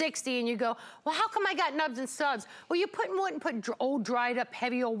turn 60 and you go, well, how come I got nubs and stubs? Well, you wouldn't put old dried up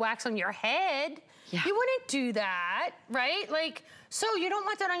heavy old wax on your head. Yeah. You wouldn't do that, right? Like, so you don't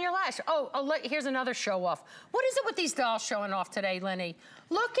want that on your lash. Oh, here's another show off. What is it with these dolls showing off today, Lenny?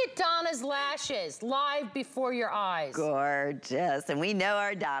 Look at Donna's lashes live before your eyes. Gorgeous. And we know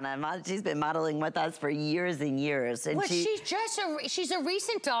our Donna. She's been modeling with us for years and years. And well, she's a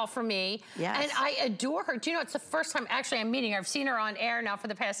recent doll for me. Yes. And I adore her. Do you know, it's the first time actually I'm meeting her. I've seen her on air now for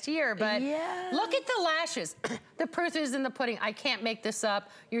the past year, but look at the lashes. The proof is in the pudding. I can't make this up.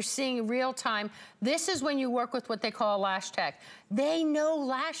 You're seeing real time. This is when you work with what they call a lash tech. They know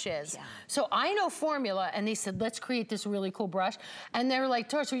lashes. Yeah. So I know formula, and they said, let's create this really cool brush. And they were like,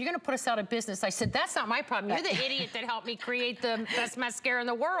 Doris, so you're gonna put us out of business. I said, that's not my problem. You're the idiot that helped me create the best mascara in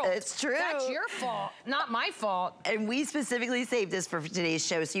the world. It's true. That's your fault, not my fault. And we specifically saved this for today's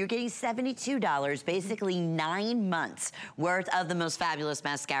show. So you're getting $72, basically 9 months worth of the most fabulous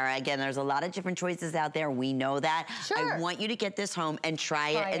mascara. Again, there's a lot of different choices out there. We know that. Sure. I want you to get this home and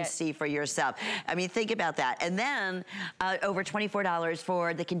try it and see for yourself. I mean, think about that. And then over $24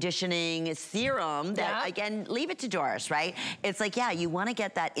 for the conditioning serum that, again, leave it to Doris, right? It's like, yeah, you want to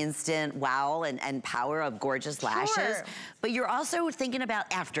get that instant wow and power of gorgeous lashes, but you're also thinking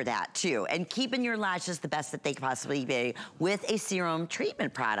about after that too, and keeping your lashes the best that they could possibly be with a serum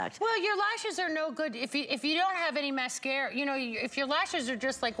treatment product. Well, your lashes are no good if you don't have any mascara. You know, if your lashes are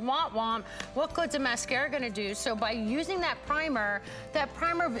just like womp womp, what good's a mascara gonna do? So by using that primer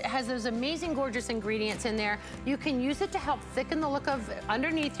has those amazing, gorgeous ingredients in there. You can use it to help thicken the look of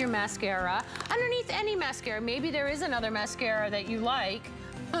underneath your mascara, underneath any mascara. Maybe there is another mascara that you like.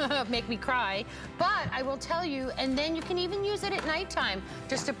 Make me cry. But I will tell you, and then you can even use it at nighttime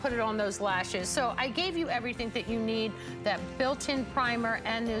just to put it on those lashes. So I gave you everything that you need, that built-in primer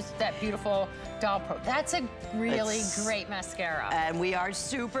and that beautiful Doll Pro. That's a really great mascara. And we are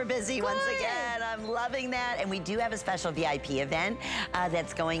super busy once again. I'm loving that. And we do have a special VIP event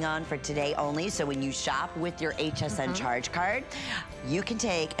that's going on for today only. So when you shop with your HSN charge card, you can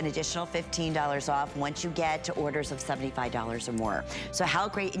take an additional $15 off once you get to orders of $75 or more. So how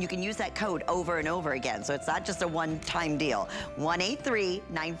great, and you can use that code over and over again. So it's not just a one-time deal.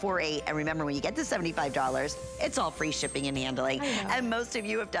 1-833-948. And remember, when you get to $75, it's all free shipping and handling. And most of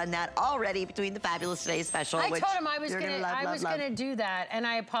you have done that already between the Fabulous Today special. I told him I was gonna do that, and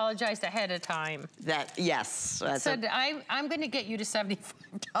I apologized ahead of time. Yes. I said, I'm gonna get you to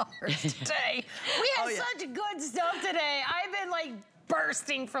 $75 today. We have such good stuff today. I've been like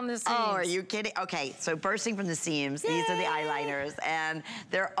bursting from the seams. Oh, are you kidding? Okay, so bursting from the seams. These are the eyeliners, and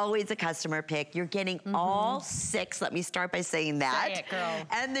they're always a customer pick. You're getting all 6. Let me start by saying that. Say it, girl.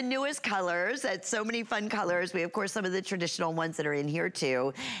 And the newest colors. It's so many fun colors. We, of course, some of the traditional ones that are in here,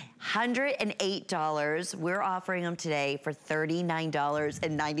 too. $108. We're offering them today for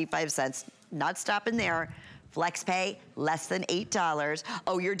 $39.95. Not stopping there. Flex pay, less than $8.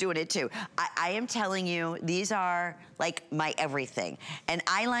 Oh, you're doing it too. I am telling you, these are like my everything. And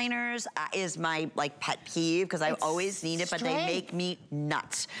eyeliners is my like pet peeve because I always need it, but they make me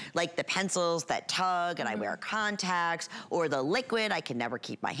nuts. Like the pencils that tug, and I wear contacts, or the liquid, I can never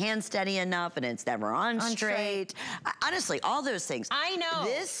keep my hand steady enough and it's never on straight. Honestly, all those things. I know.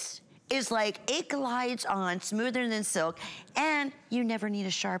 This is like, it glides on smoother than silk, and you never need a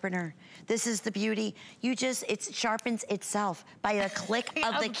sharpener. This is the beauty. It sharpens itself by a click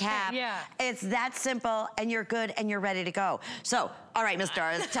of the cap. It's that simple, and you're good, and you're ready to go. So, all right, Miss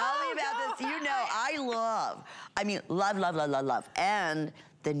Doris, tell me about this. You know, I love. And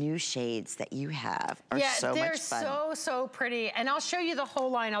the new shades that you have are so much fun. They're so pretty. And I'll show you the whole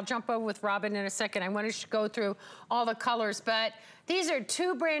line. I'll jump over with Robin in a second. I want to go through all the colors, but these are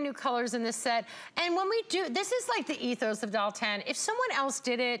 2 brand new colors in this set. And when we do, this is like the ethos of Dalton. If someone else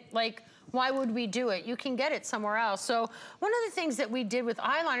did it, like, why would we do it? You can get it somewhere else. So one of the things that we did with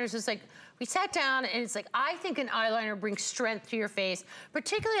eyeliners is like, we sat down and it's like, I think an eyeliner brings strength to your face.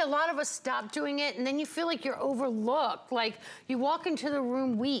 Particularly a lot of us stop doing it and then you feel like you're overlooked, like you walk into the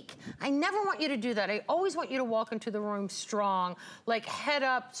room weak. I never want you to do that. I always want you to walk into the room strong, like head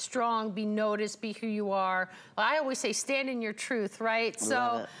up, strong, be noticed, be who you are. I always say stand in your truth, right?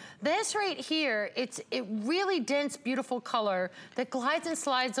 So this right here, it's a really dense, beautiful color that glides and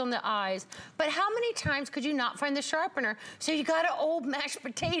slides on the eyes. But how many times could you not find the sharpener? So you got an old mashed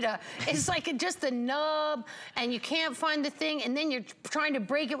potato. It's like just a nub and you can't find the thing and then you're trying to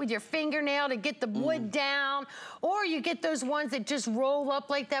break it with your fingernail to get the wood down. Or you get those ones that just roll up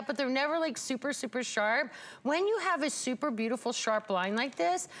like that, but they're never like super, super sharp. When you have a super beautiful sharp line like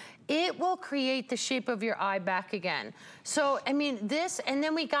this, it will create the shape of your eye back again. So, I mean, this, and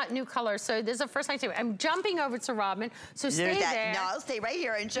then we got new colors. So this is the first time I'm jumping over to Robin, so stay there. No, I'll stay right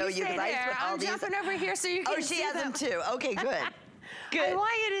here and show you. I'm jumping over here so you can see she has them too. Okay, good. Good. I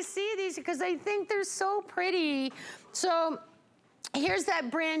want you to see these because I think they're so pretty. So, here's that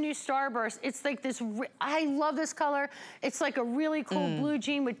brand new Starburst. It's like this, I love this color. It's like a really cool blue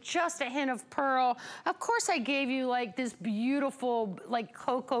jean with just a hint of pearl. Of course I gave you like this beautiful like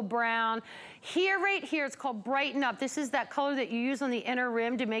cocoa brown. Here, right here, it's called Brighten Up. This is that color that you use on the inner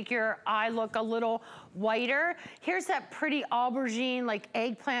rim to make your eye look a little whiter. Here's that pretty aubergine, like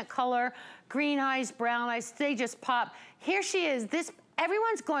eggplant color. Green eyes, brown eyes, they just pop. Here she is.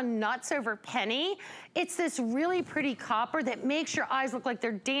 Everyone's gone nuts over Penny. It's this really pretty copper that makes your eyes look like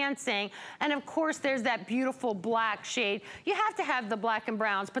they're dancing. And of course, there's that beautiful black shade. You have to have the black and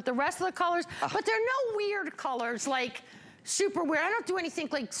browns, but the rest of the colors, but there are no weird colors like super weird. I don't do anything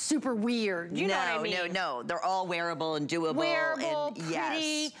like super weird. You know what I mean? No. They're all wearable and doable. Wearable, and, pretty.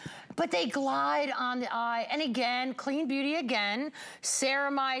 Yes. But they glide on the eye. And again, clean beauty again.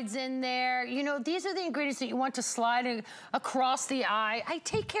 Ceramides in there. You know, these are the ingredients that you want to slide across the eye. I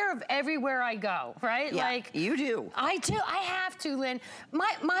take care of everywhere I go, right? Yeah, like you do. I do. I have to, Lynn.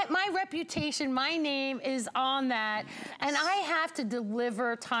 My reputation, my name is on that. And I have to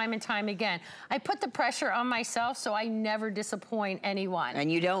deliver time and time again. I put the pressure on myself so I never disappoint anyone.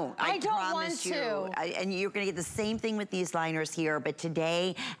 And you don't. I don't want to. And you're going to get the same thing with these liners here, but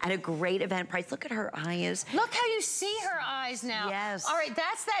today at a great event price. Look at her eyes. Look how you see her eyes now. Yes. All right,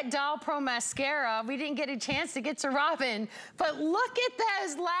 that's that Doll Pro mascara. We didn't get a chance to get to Robin, but look at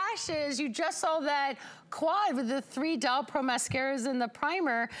those lashes. You just saw that quad with the 3 Doll Pro mascaras in the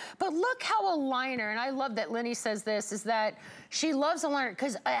primer, but look how a liner, and I love that Lenny says this, is that she loves a liner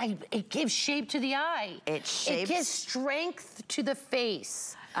because it gives shape to the eye. It gives strength to the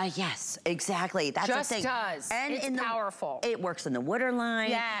face. Yes, exactly. That's just the thing. Does. And it's powerful. It works in the waterline.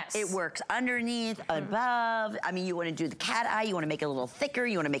 Yes. It works underneath, above. I mean, you want to do the cat eye. You want to make it a little thicker.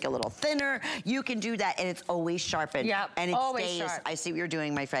 You want to make it a little thinner. You can do that, and it's always sharpened. Yep. And it always stays. Sharp. I see what you're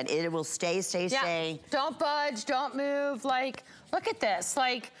doing, my friend. It will stay. Don't budge. Don't move. Like, look at this.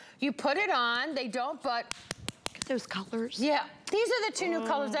 Like, you put it on. They don't budge. Those colors. Yeah, these are the 2 new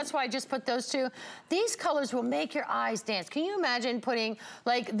colors. That's why I just put those 2. These colors will make your eyes dance. Can you imagine putting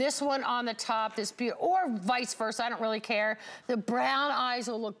like this one on the top, this beautiful, or vice versa, I don't really care. The brown eyes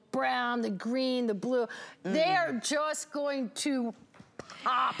will look brown, the green, the blue. They're just going to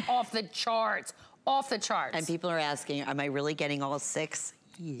pop off the charts, And people are asking, am I really getting all 6?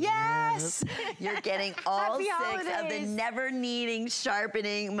 Yes! You're getting all 6 of the never-needing,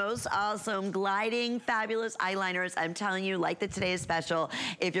 sharpening, most awesome, gliding, fabulous eyeliners. I'm telling you, like the Today's Special,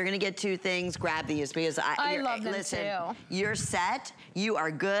 if you're going to get 2 things, grab these because I love them too. You're set. You are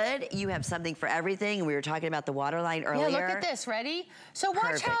good. You have something for everything. We were talking about the waterline earlier. Yeah, look at this. Ready? So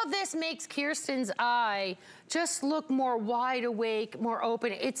watch how this makes Kirsten's eye just look more wide awake, more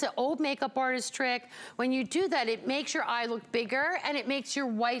open. It's an old makeup artist trick. When you do that, it makes your eye look bigger and it makes your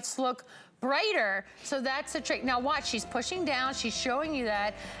whites look brighter. So that's the trick. Now watch, she's pushing down, she's showing you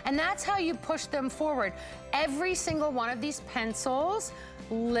that, and that's how you push them forward. Every single one of these pencils,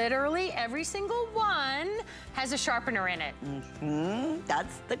 literally every single one, has a sharpener in it.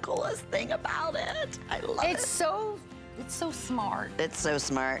 That's the coolest thing about it. I love it. It's so smart. It's so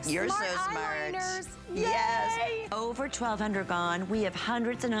smart. You're so smart. Eyeliners. Yes. Over 1,200 gone. We have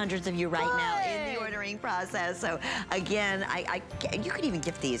hundreds and hundreds of you right now in the ordering process. So again, you could even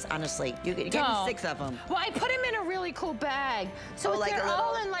gift these, honestly. You could get 6 of them. Well, I put them in a really cool bag. So like they're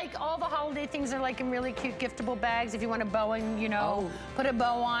all in like, all the holiday things are like in really cute giftable bags. If you want a bow and, you know, put a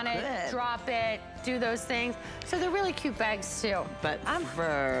bow on it, drop it, do those things. So they're really cute bags too. But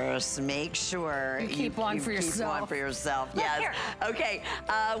first, make sure you keep one for yourself. Keep one for yourself. Yes. Okay.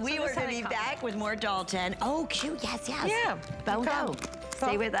 We are going to be back with more Dalton. Oh, cute. Yes. Yeah. Go.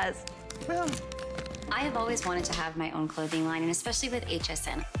 Stay with us. Boom. I have always wanted to have my own clothing line, and especially with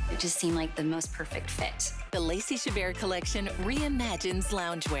HSN, it just seemed like the most perfect fit. The Lacey Chabert collection reimagines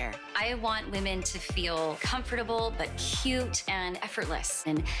loungewear. I want women to feel comfortable, but cute and effortless.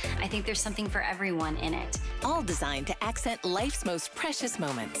 And I think there's something for everyone in it. All designed to accent life's most precious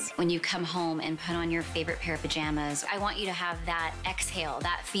moments. When you come home and put on your favorite pair of pajamas, I want you to have that exhale,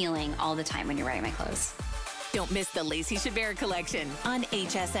 that feeling all the time when you're wearing my clothes. Don't miss the Lacey Chabert collection on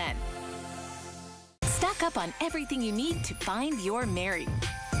HSN. Stock up on everything you need to find your Mary.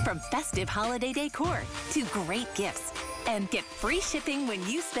 From festive holiday decor to great gifts. And get free shipping when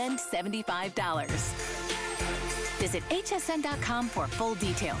you spend $75. Visit hsn.com for full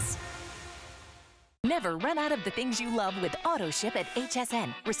details. Never run out of the things you love with AutoShip at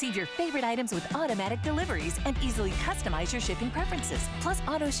HSN. Receive your favorite items with automatic deliveries and easily customize your shipping preferences. Plus,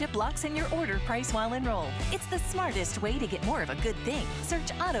 AutoShip locks in your order price while enrolled. It's the smartest way to get more of a good thing. Search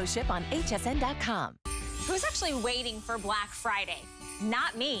AutoShip on hsn.com. Who's actually waiting for Black Friday?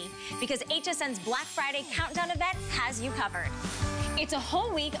 Not me, because HSN's Black Friday Countdown event has you covered. It's a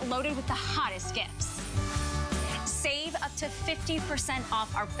whole week loaded with the hottest gifts. Save up to 50%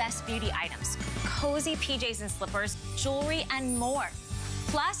 off our best beauty items, cozy PJs and slippers, jewelry, and more.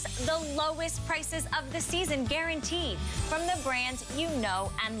 Plus, the lowest prices of the season guaranteed from the brands you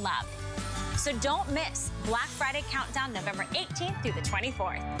know and love. So don't miss Black Friday Countdown November 18th through the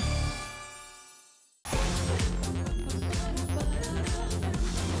 24th.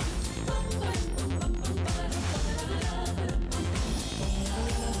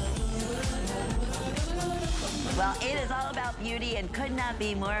 Well, it is all about beauty and could not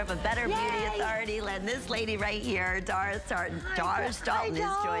be more of a better beauty authority than this lady right here, Doris Dalton. Doris Dalton is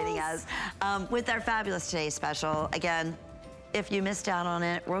joining us with our Fabulous Today special. Again, if you missed out on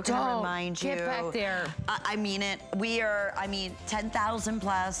it, we're going to remind you. Get back there. I mean it. We are, 10,000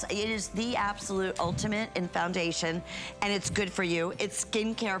 plus. It is the absolute ultimate in foundation, and it's good for you. It's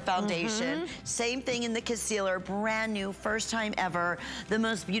skincare foundation. Same thing in the concealer, brand new, first time ever. The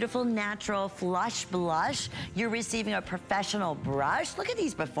most beautiful natural flush blush. You're receiving a professional brush. Look at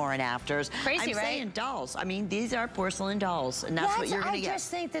these before and afters. Crazy, I'm right? saying dolls. I mean, these are porcelain dolls, and that's what you're going to get. I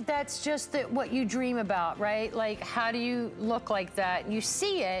just think that that's just what you dream about, right? Like, how do you look like that? You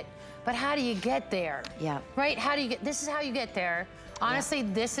see it, but how do you get there? Yeah. Right? How do you get, this is how you get there. Honestly,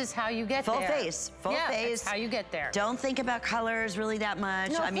 this is how you get there. Full face. Full face. That's how you get there. Don't think about colors really that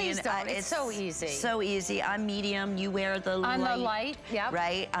much. No, I mean, please don't. It's so easy. So easy. I'm medium. You wear the light. On the light, yep.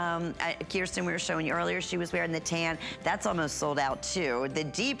 Right? Kirsten, we were showing you earlier, she was wearing the tan. That's almost sold out too. The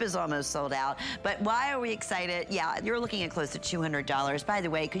deep is almost sold out. But why are we excited? Yeah, you're looking at close to $200. By the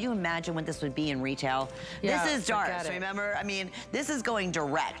way, could you imagine what this would be in retail? Yeah, this is Doris, remember? I mean, this is going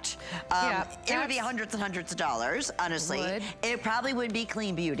direct. It would be hundreds and hundreds of dollars, honestly. It probably would be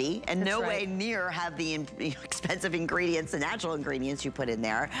clean beauty and no way near have the expensive ingredients, the natural ingredients you put in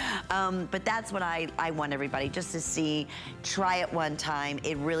there. But that's what I want everybody just to see. Try it one time.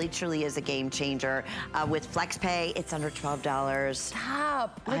 It really truly is a game changer. With FlexPay, it's under $12.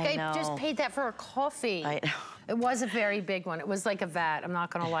 Stop. Look, I just paid that for a coffee. I know. It was a very big one. It was like a vat. I'm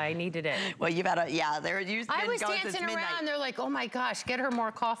not gonna lie, I needed it. Well, you've had a, I was dancing around. They're like, oh my gosh, get her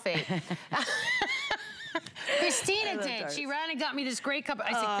more coffee. Christina did. She ran and got me this great cup.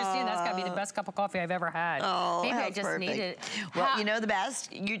 I said, Christina, that's got to be the best cup of coffee I've ever had. Oh, maybe I just need it. Well, you know the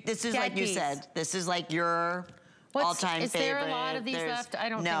best? This is like you said. This is like your all-time favorite. Is there a lot of these left? I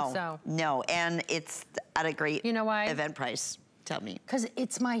don't think so. No, and it's at a great event price. Tell me. Because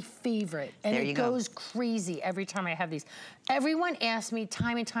it's my favorite, and it goes crazy every time I have these. Everyone asks me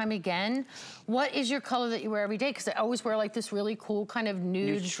time and time again, what is your color that you wear every day? Because I always wear like this really cool kind of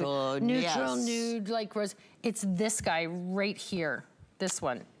nude, neutral nude, like rose. It's this guy right here, this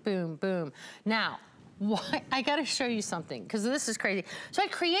one, boom, boom. Now, I gotta show you something, because this is crazy. So I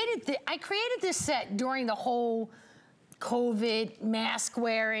created this set during the whole COVID, mask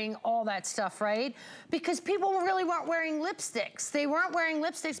wearing, all that stuff, right? Because people really weren't wearing lipsticks. They weren't wearing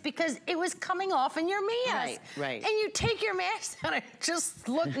lipsticks because it was coming off in your mask. Right. And you take your mask out and it just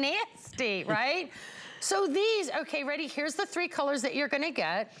look nasty, right? So these, okay, ready? Here's the 3 colors that you're gonna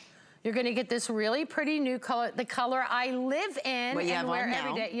get. You're gonna get this really pretty new color, the color I live in and wear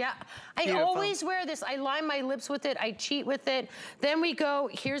every day. Yeah, I always wear this. I line my lips with it, I cheat with it. Then we go,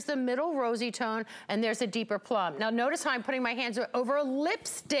 here's the middle rosy tone, and there's a deeper plum. Now notice how I'm putting my hands over a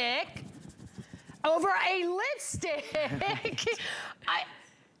lipstick. Over a lipstick. I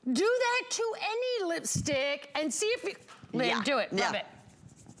do that to any lipstick and see if you, Lynn, do it, love it.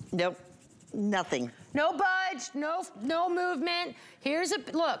 Nope, nothing. No budge, no movement. Here's a,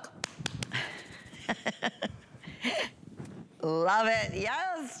 look. Love it,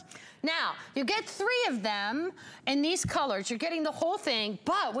 yes. Now, you get 3 of them in these colors. You're getting the whole thing,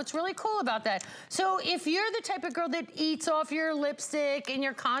 but what's really cool about that, so if you're the type of girl that eats off your lipstick and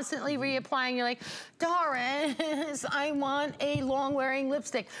you're constantly reapplying, you're like, Doris, I want a long-wearing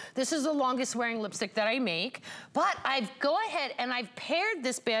lipstick. This is the longest wearing lipstick that I make, but I've go ahead and I've paired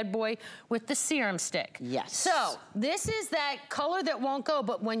this bad boy with the serum stick. Yes. So this is that color that won't go,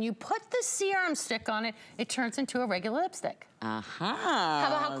 but when you put the serum stick on it, it turns into a regular lipstick.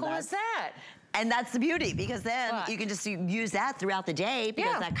 How cool is that? And that's the beauty, because then you can just use that throughout the day,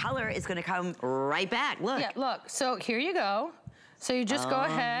 because that color is gonna come right back. Look. Yeah, look, so here you go. So you just go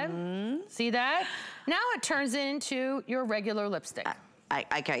ahead, see that? Now it turns into your regular lipstick.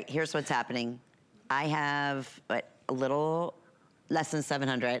 Okay, here's what's happening. I have a little less than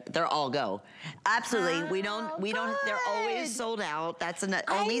 700. They're all go. Absolutely, we don't, they're always sold out. That's an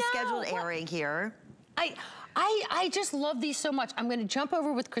only scheduled airing here. I just love these so much. I'm gonna jump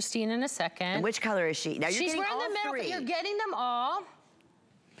over with Christine in a second. And which color is she? Now you're She's getting wearing all the middle, 3. you're getting them all.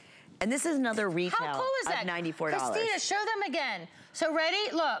 And this is another retail How cool is that? of $94. Christina, show them again. So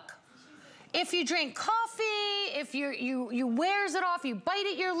ready? Look. If you drink coffee, if you wears it off, you bite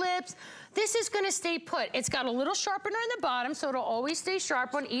at your lips, this is gonna stay put. It's got a little sharpener in the bottom, so it'll always stay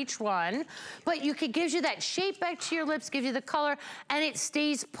sharp on each one. But gives you that shape back to your lips, gives you the color, and it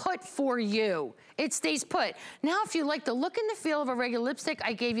stays put for you. It stays put. Now, if you like the look and the feel of a regular lipstick,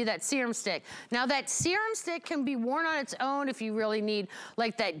 I gave you that serum stick. Now, that serum stick can be worn on its own if you really need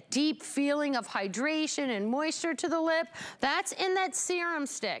like that deep feeling of hydration and moisture to the lip. That's in that serum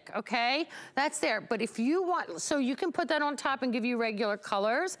stick, okay? That's there. But if you want, so you can put that on top and give you regular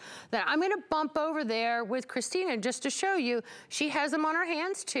colors. Then I'm gonna bump over there with Christina just to show you. She has them on her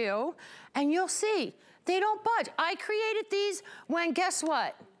hands too, and you'll see, they don't budge. I created these when, guess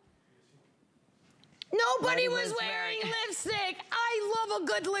what? Nobody was wearing lipstick. I love a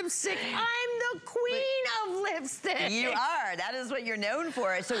good lipstick. I'm the queen of lipstick. You are. That is what you're known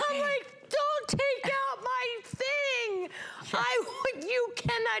for. So I'm like, don't take out my thing. You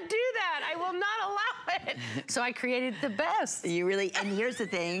cannot do that. I will not allow it. So I created the best. You really, and here's the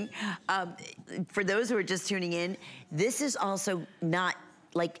thing. For those who are just tuning in, this is also not,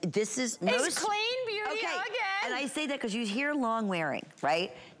 like, this is It's clean beauty again. And I say that because you hear long wearing,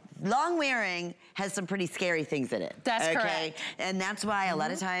 right? Long wearing has some pretty scary things in it. That's correct. And that's why a lot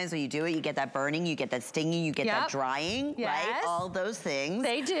of times when you do it, you get that burning, you get that stinging, you get that drying, right? All those things.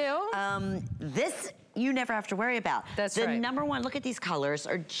 They do. This, you never have to worry about. That's the right. number one, look at these colors,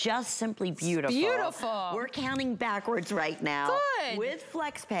 are just simply beautiful. Beautiful. We're counting backwards right now. Good. With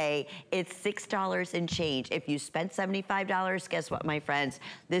FlexPay, it's $6 and change. If you spent $75, guess what, my friends?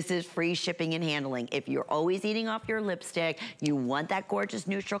 This is free shipping and handling. If you're always eating off your lipstick, you want that gorgeous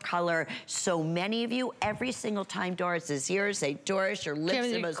neutral color. So many of you, every single time Doris is here, say, Doris, your lips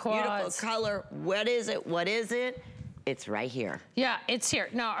are the most beautiful color. What is it? What is it? It's right here. Yeah, it's here.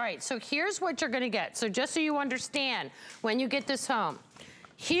 Now, all right, so here's what you're gonna get. So just so you understand, when you get this home,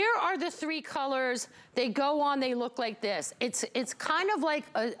 here are the 3 colors. They go on, they look like this. It's kind of like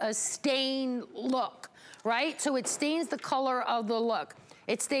a stain look, right? So it stains the color of the look.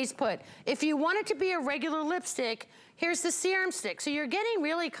 It stays put. If you want it to be a regular lipstick, here's the serum stick. So you're getting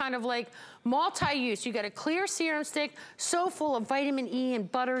really kind of like multi-use. You got a clear serum stick, so full of vitamin E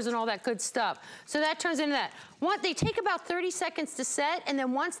and butters and all that good stuff. So that turns into that. They take about 30 seconds to set, and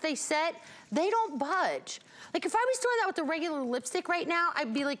then once they set, they don't budge. Like if I was doing that with a regular lipstick right now,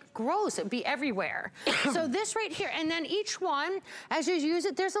 I'd be like, gross, it'd be everywhere. So this right here, and then each one, as you use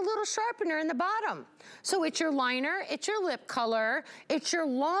it, there's a little sharpener in the bottom. So it's your liner, it's your lip color, it's your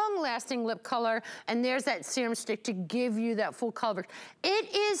long-lasting lip color, and there's that serum stick to give you that full coverage.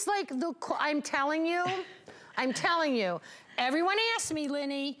 It is like I'm telling you, everyone asked me,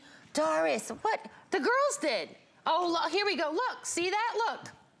 Linny, Doris, what? The girls did. Oh, here we go, look, see that,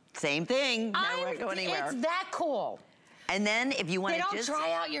 look. Same thing, not going anywhere. It's that cool. And then if you want to just... They don't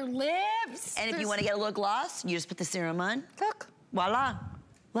dry out your lips. And if you want to get a little gloss, you just put the serum on. Look. Voila.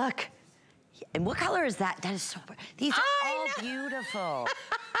 Look. And what color is that? That is so... These are all beautiful.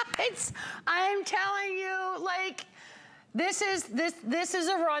 I'm telling you, like, this is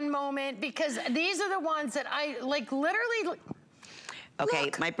a run moment, because these are the ones that I, like, literally... Okay,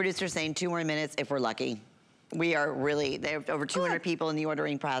 look. my producer's saying 2 more minutes if we're lucky. We are really, there are over 200 people in the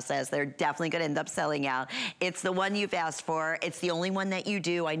ordering process. They're definitely gonna end up selling out. It's the one you've asked for. It's the only one that you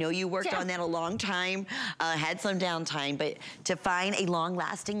do. I know you worked on that a long time, had some downtime, but to find a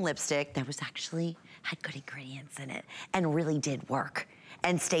long-lasting lipstick that was actually, had good ingredients in it and really did work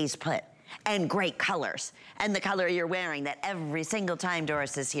and stays put. and great colors. And the color you're wearing, that every single time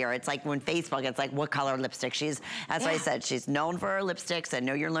Doris is here, it's like when Facebook, it's like what color lipstick that's why I said she's known for her lipsticks. I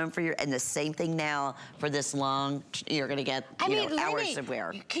know you're known for and the same thing now for this long, you're gonna get, hours of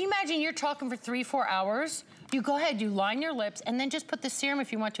wear. Can you imagine you're talking for 3-4 hours? You go ahead, you line your lips, and then just put the serum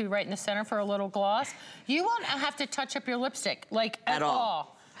if you want to right in the center for a little gloss. You won't have to touch up your lipstick, like at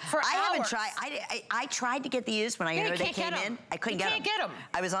all. For hours. Haven't tried. I tried to get these when I heard they came in. I couldn't get them. You can't get them.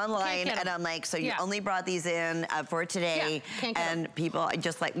 I was online and I'm like, so you only brought these in for today, and people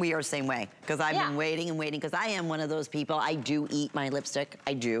just like we are the same way because I've been waiting and waiting because I am one of those people. I do eat my lipstick.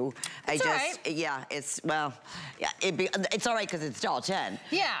 I do. It's all right. It's all right because it's $1.10.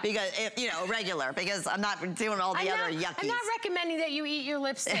 Yeah. Because regular because I'm not doing all the other yuckies. I'm not recommending that you eat your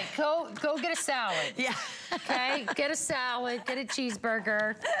lipstick. Go get a salad. Yeah. Okay. Get a salad. Get a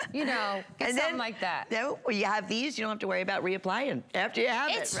cheeseburger. Get something like that. No, when you have these, you don't have to worry about reapplying after you have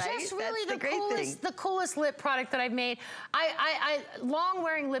it, right? It's just really the coolest lip product that I've made.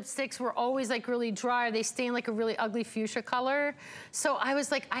 Long-wearing lipsticks were always like really dry. They stain like a really ugly fuchsia color. So I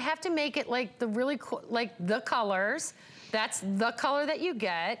was like, I have to make it like the really cool, like the colors. That's the color that you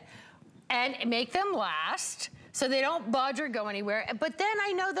get, and make them last so they don't budge or go anywhere. But then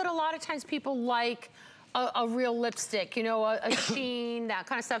I know that a lot of times people like a real lipstick, a sheen, that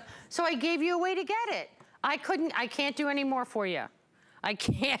kind of stuff. So I gave you a way to get it. I can't do any more for you. I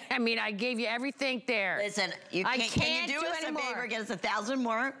can't, I gave you everything there. Listen, can you do us a favor, get us 1,000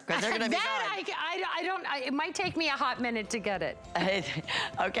 more? Because they're gonna be gone. It might take me a hot minute to get it.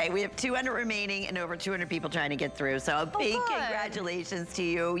 Okay, we have 200 remaining and over 200 people trying to get through. So a big congratulations to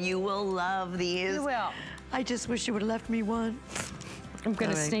you. You will love these. You will. I just wish you would have left me one. I'm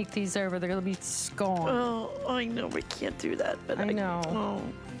gonna sneak these over. They're gonna be gone. Oh, I know we can't do that, but I know. Oh,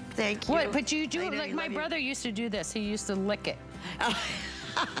 thank you. What? But you do it like my brother used to do this. He used to lick it.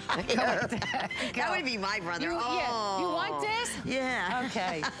 That would be my brother. You want this? Yeah.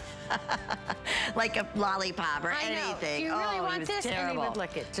 Okay. Like a lollipop or anything. You really want this? Terrible. And he would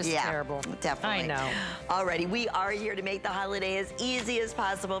lick it. Just terrible. Definitely. I know. Alrighty, we are here to make the holiday as easy as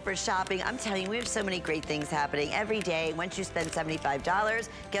possible for shopping. I'm telling you, we have so many great things happening every day. Once you spend $75,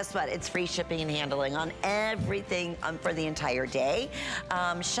 guess what? It's free shipping and handling on everything for the entire day.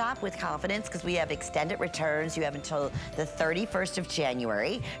 Shop with confidence because we have extended returns. You have until the 31st of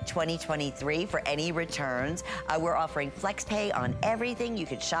January, 2023 for any returns. We're offering FlexPay on everything. You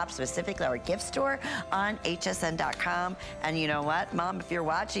can shop specifically our gift store on hsn.com. And you know what, Mom, if you're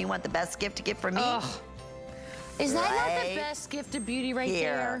watching, you want the best gift to give for me? Is that not the best gift of beauty right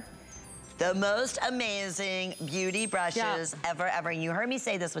there? The most amazing beauty brushes ever. And you heard me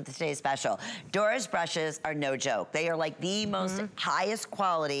say this with today's special. Doris brushes are no joke. They are like the most highest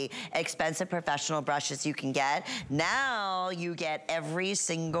quality, expensive professional brushes you can get. Now you get every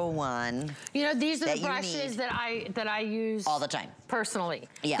single one. These are the brushes that I use all the time. Personally.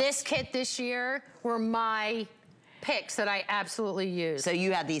 Yeah. This kit this year were my picks that I absolutely use. So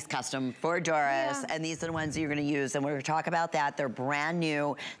you have these custom for Doris, and these are the ones you're gonna use, and we're gonna talk about that. They're brand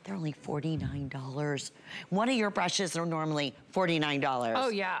new. They're only $49. One of your brushes are normally $49. Oh,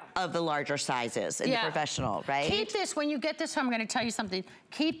 yeah. Of the larger sizes in the professional, right? Keep this, when you get this home, I'm gonna tell you something.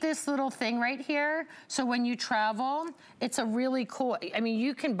 Keep this little thing right here, so when you travel, it's a really cool,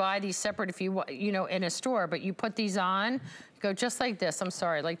 you can buy these separate if you in a store, but you put these on, go just like this, I'm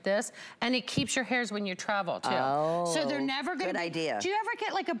sorry, like this, and it keeps your hairs when you travel too. Oh, so they're never gonna good idea. Do you ever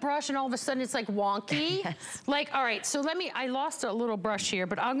get like a brush and all of a sudden it's like wonky? Yes. Like, all right, so I lost a little brush here,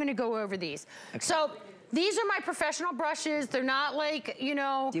 but I'm gonna go over these. Okay. So these are my professional brushes. They're not like, Do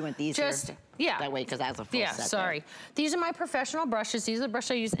you want these here? Yeah. That way, because that's a full set. Sorry. There. These are my professional brushes. These are the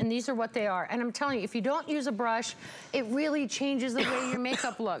brushes I use, and these are what they are. And I'm telling you, if you don't use a brush, it really changes the way your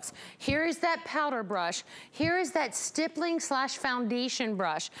makeup looks. Here is that powder brush. Here is that stippling / foundation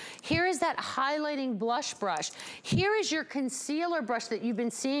brush. Here is that highlighting blush brush. Here is your concealer brush that you've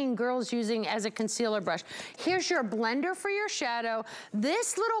been seeing girls using as a concealer brush. Here's your blender for your shadow.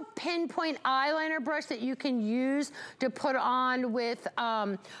 This little pinpoint eyeliner brush that you can use to put on with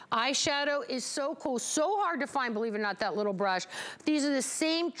eyeshadow is so cool, so hard to find, believe it or not, that little brush. These are the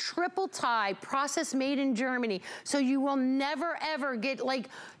same triple tie, process made in Germany, so you will never ever get like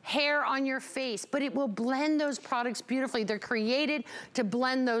hair on your face, but it will blend those products beautifully. They're created to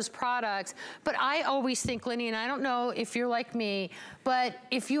blend those products. But I always think, Lenny, and I don't know if you're like me, but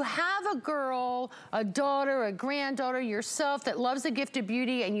if you have a girl, a daughter, a granddaughter, yourself that loves the gift of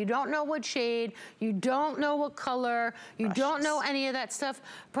beauty and you don't know what shade, you don't know what color, you don't know any of that stuff,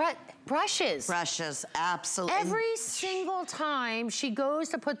 brush brushes. Brushes, absolutely. Every single time she goes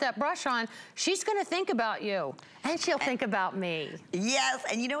to put that brush on, she's gonna think about you. And she'll think about me. Yes,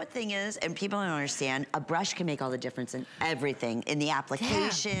 and you know what the thing is, and people don't understand, a brush can make all the difference in everything, in the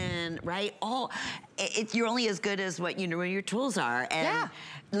application, right? You're only as good as what your tools are. And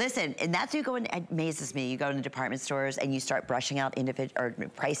listen, and that's you go in, it amazes me. You go into department stores and you start brushing out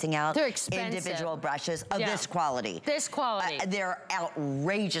pricing out individual brushes of this quality. This quality. They're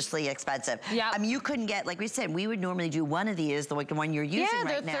outrageously expensive. Yeah. I mean, you couldn't get, like we said, we would normally do one of these, the one you're using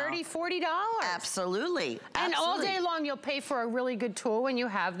right now. Yeah, they're $30, $40. Absolutely. And all day long, you'll pay for a really good tool when you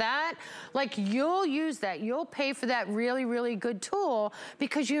have that. Like, you'll use that. You'll pay for that really, really good tool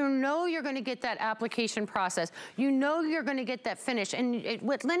because you know you're going to get that application process. You know you're going to get that finish. And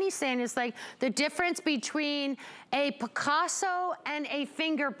what Lenny's saying is like the difference between a Picasso and a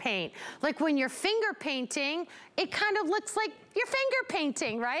finger paint. Like when you're finger painting, it kind of looks like you're finger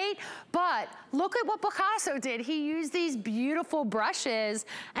painting, right? But look at what Picasso did. He used these beautiful brushes,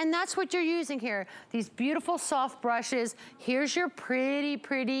 and that's what you're using here. These beautiful soft brushes. Here's your pretty,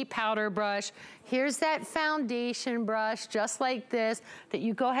 pretty powder brush. Here's that foundation brush, just like this, that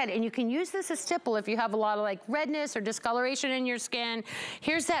you go ahead and you can use this as stipple if you have a lot of like redness or discoloration in your skin.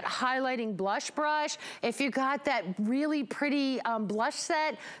 Here's that highlighting blush brush. If you got that really pretty blush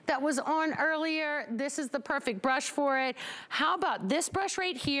set that was on earlier, this is the perfect brush for it. How about this brush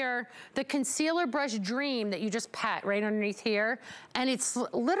right here, the concealer brush Dream that you just pat right underneath here. And it's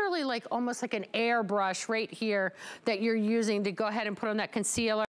literally like almost like an airbrush right here that you're using to go ahead and put on that concealer.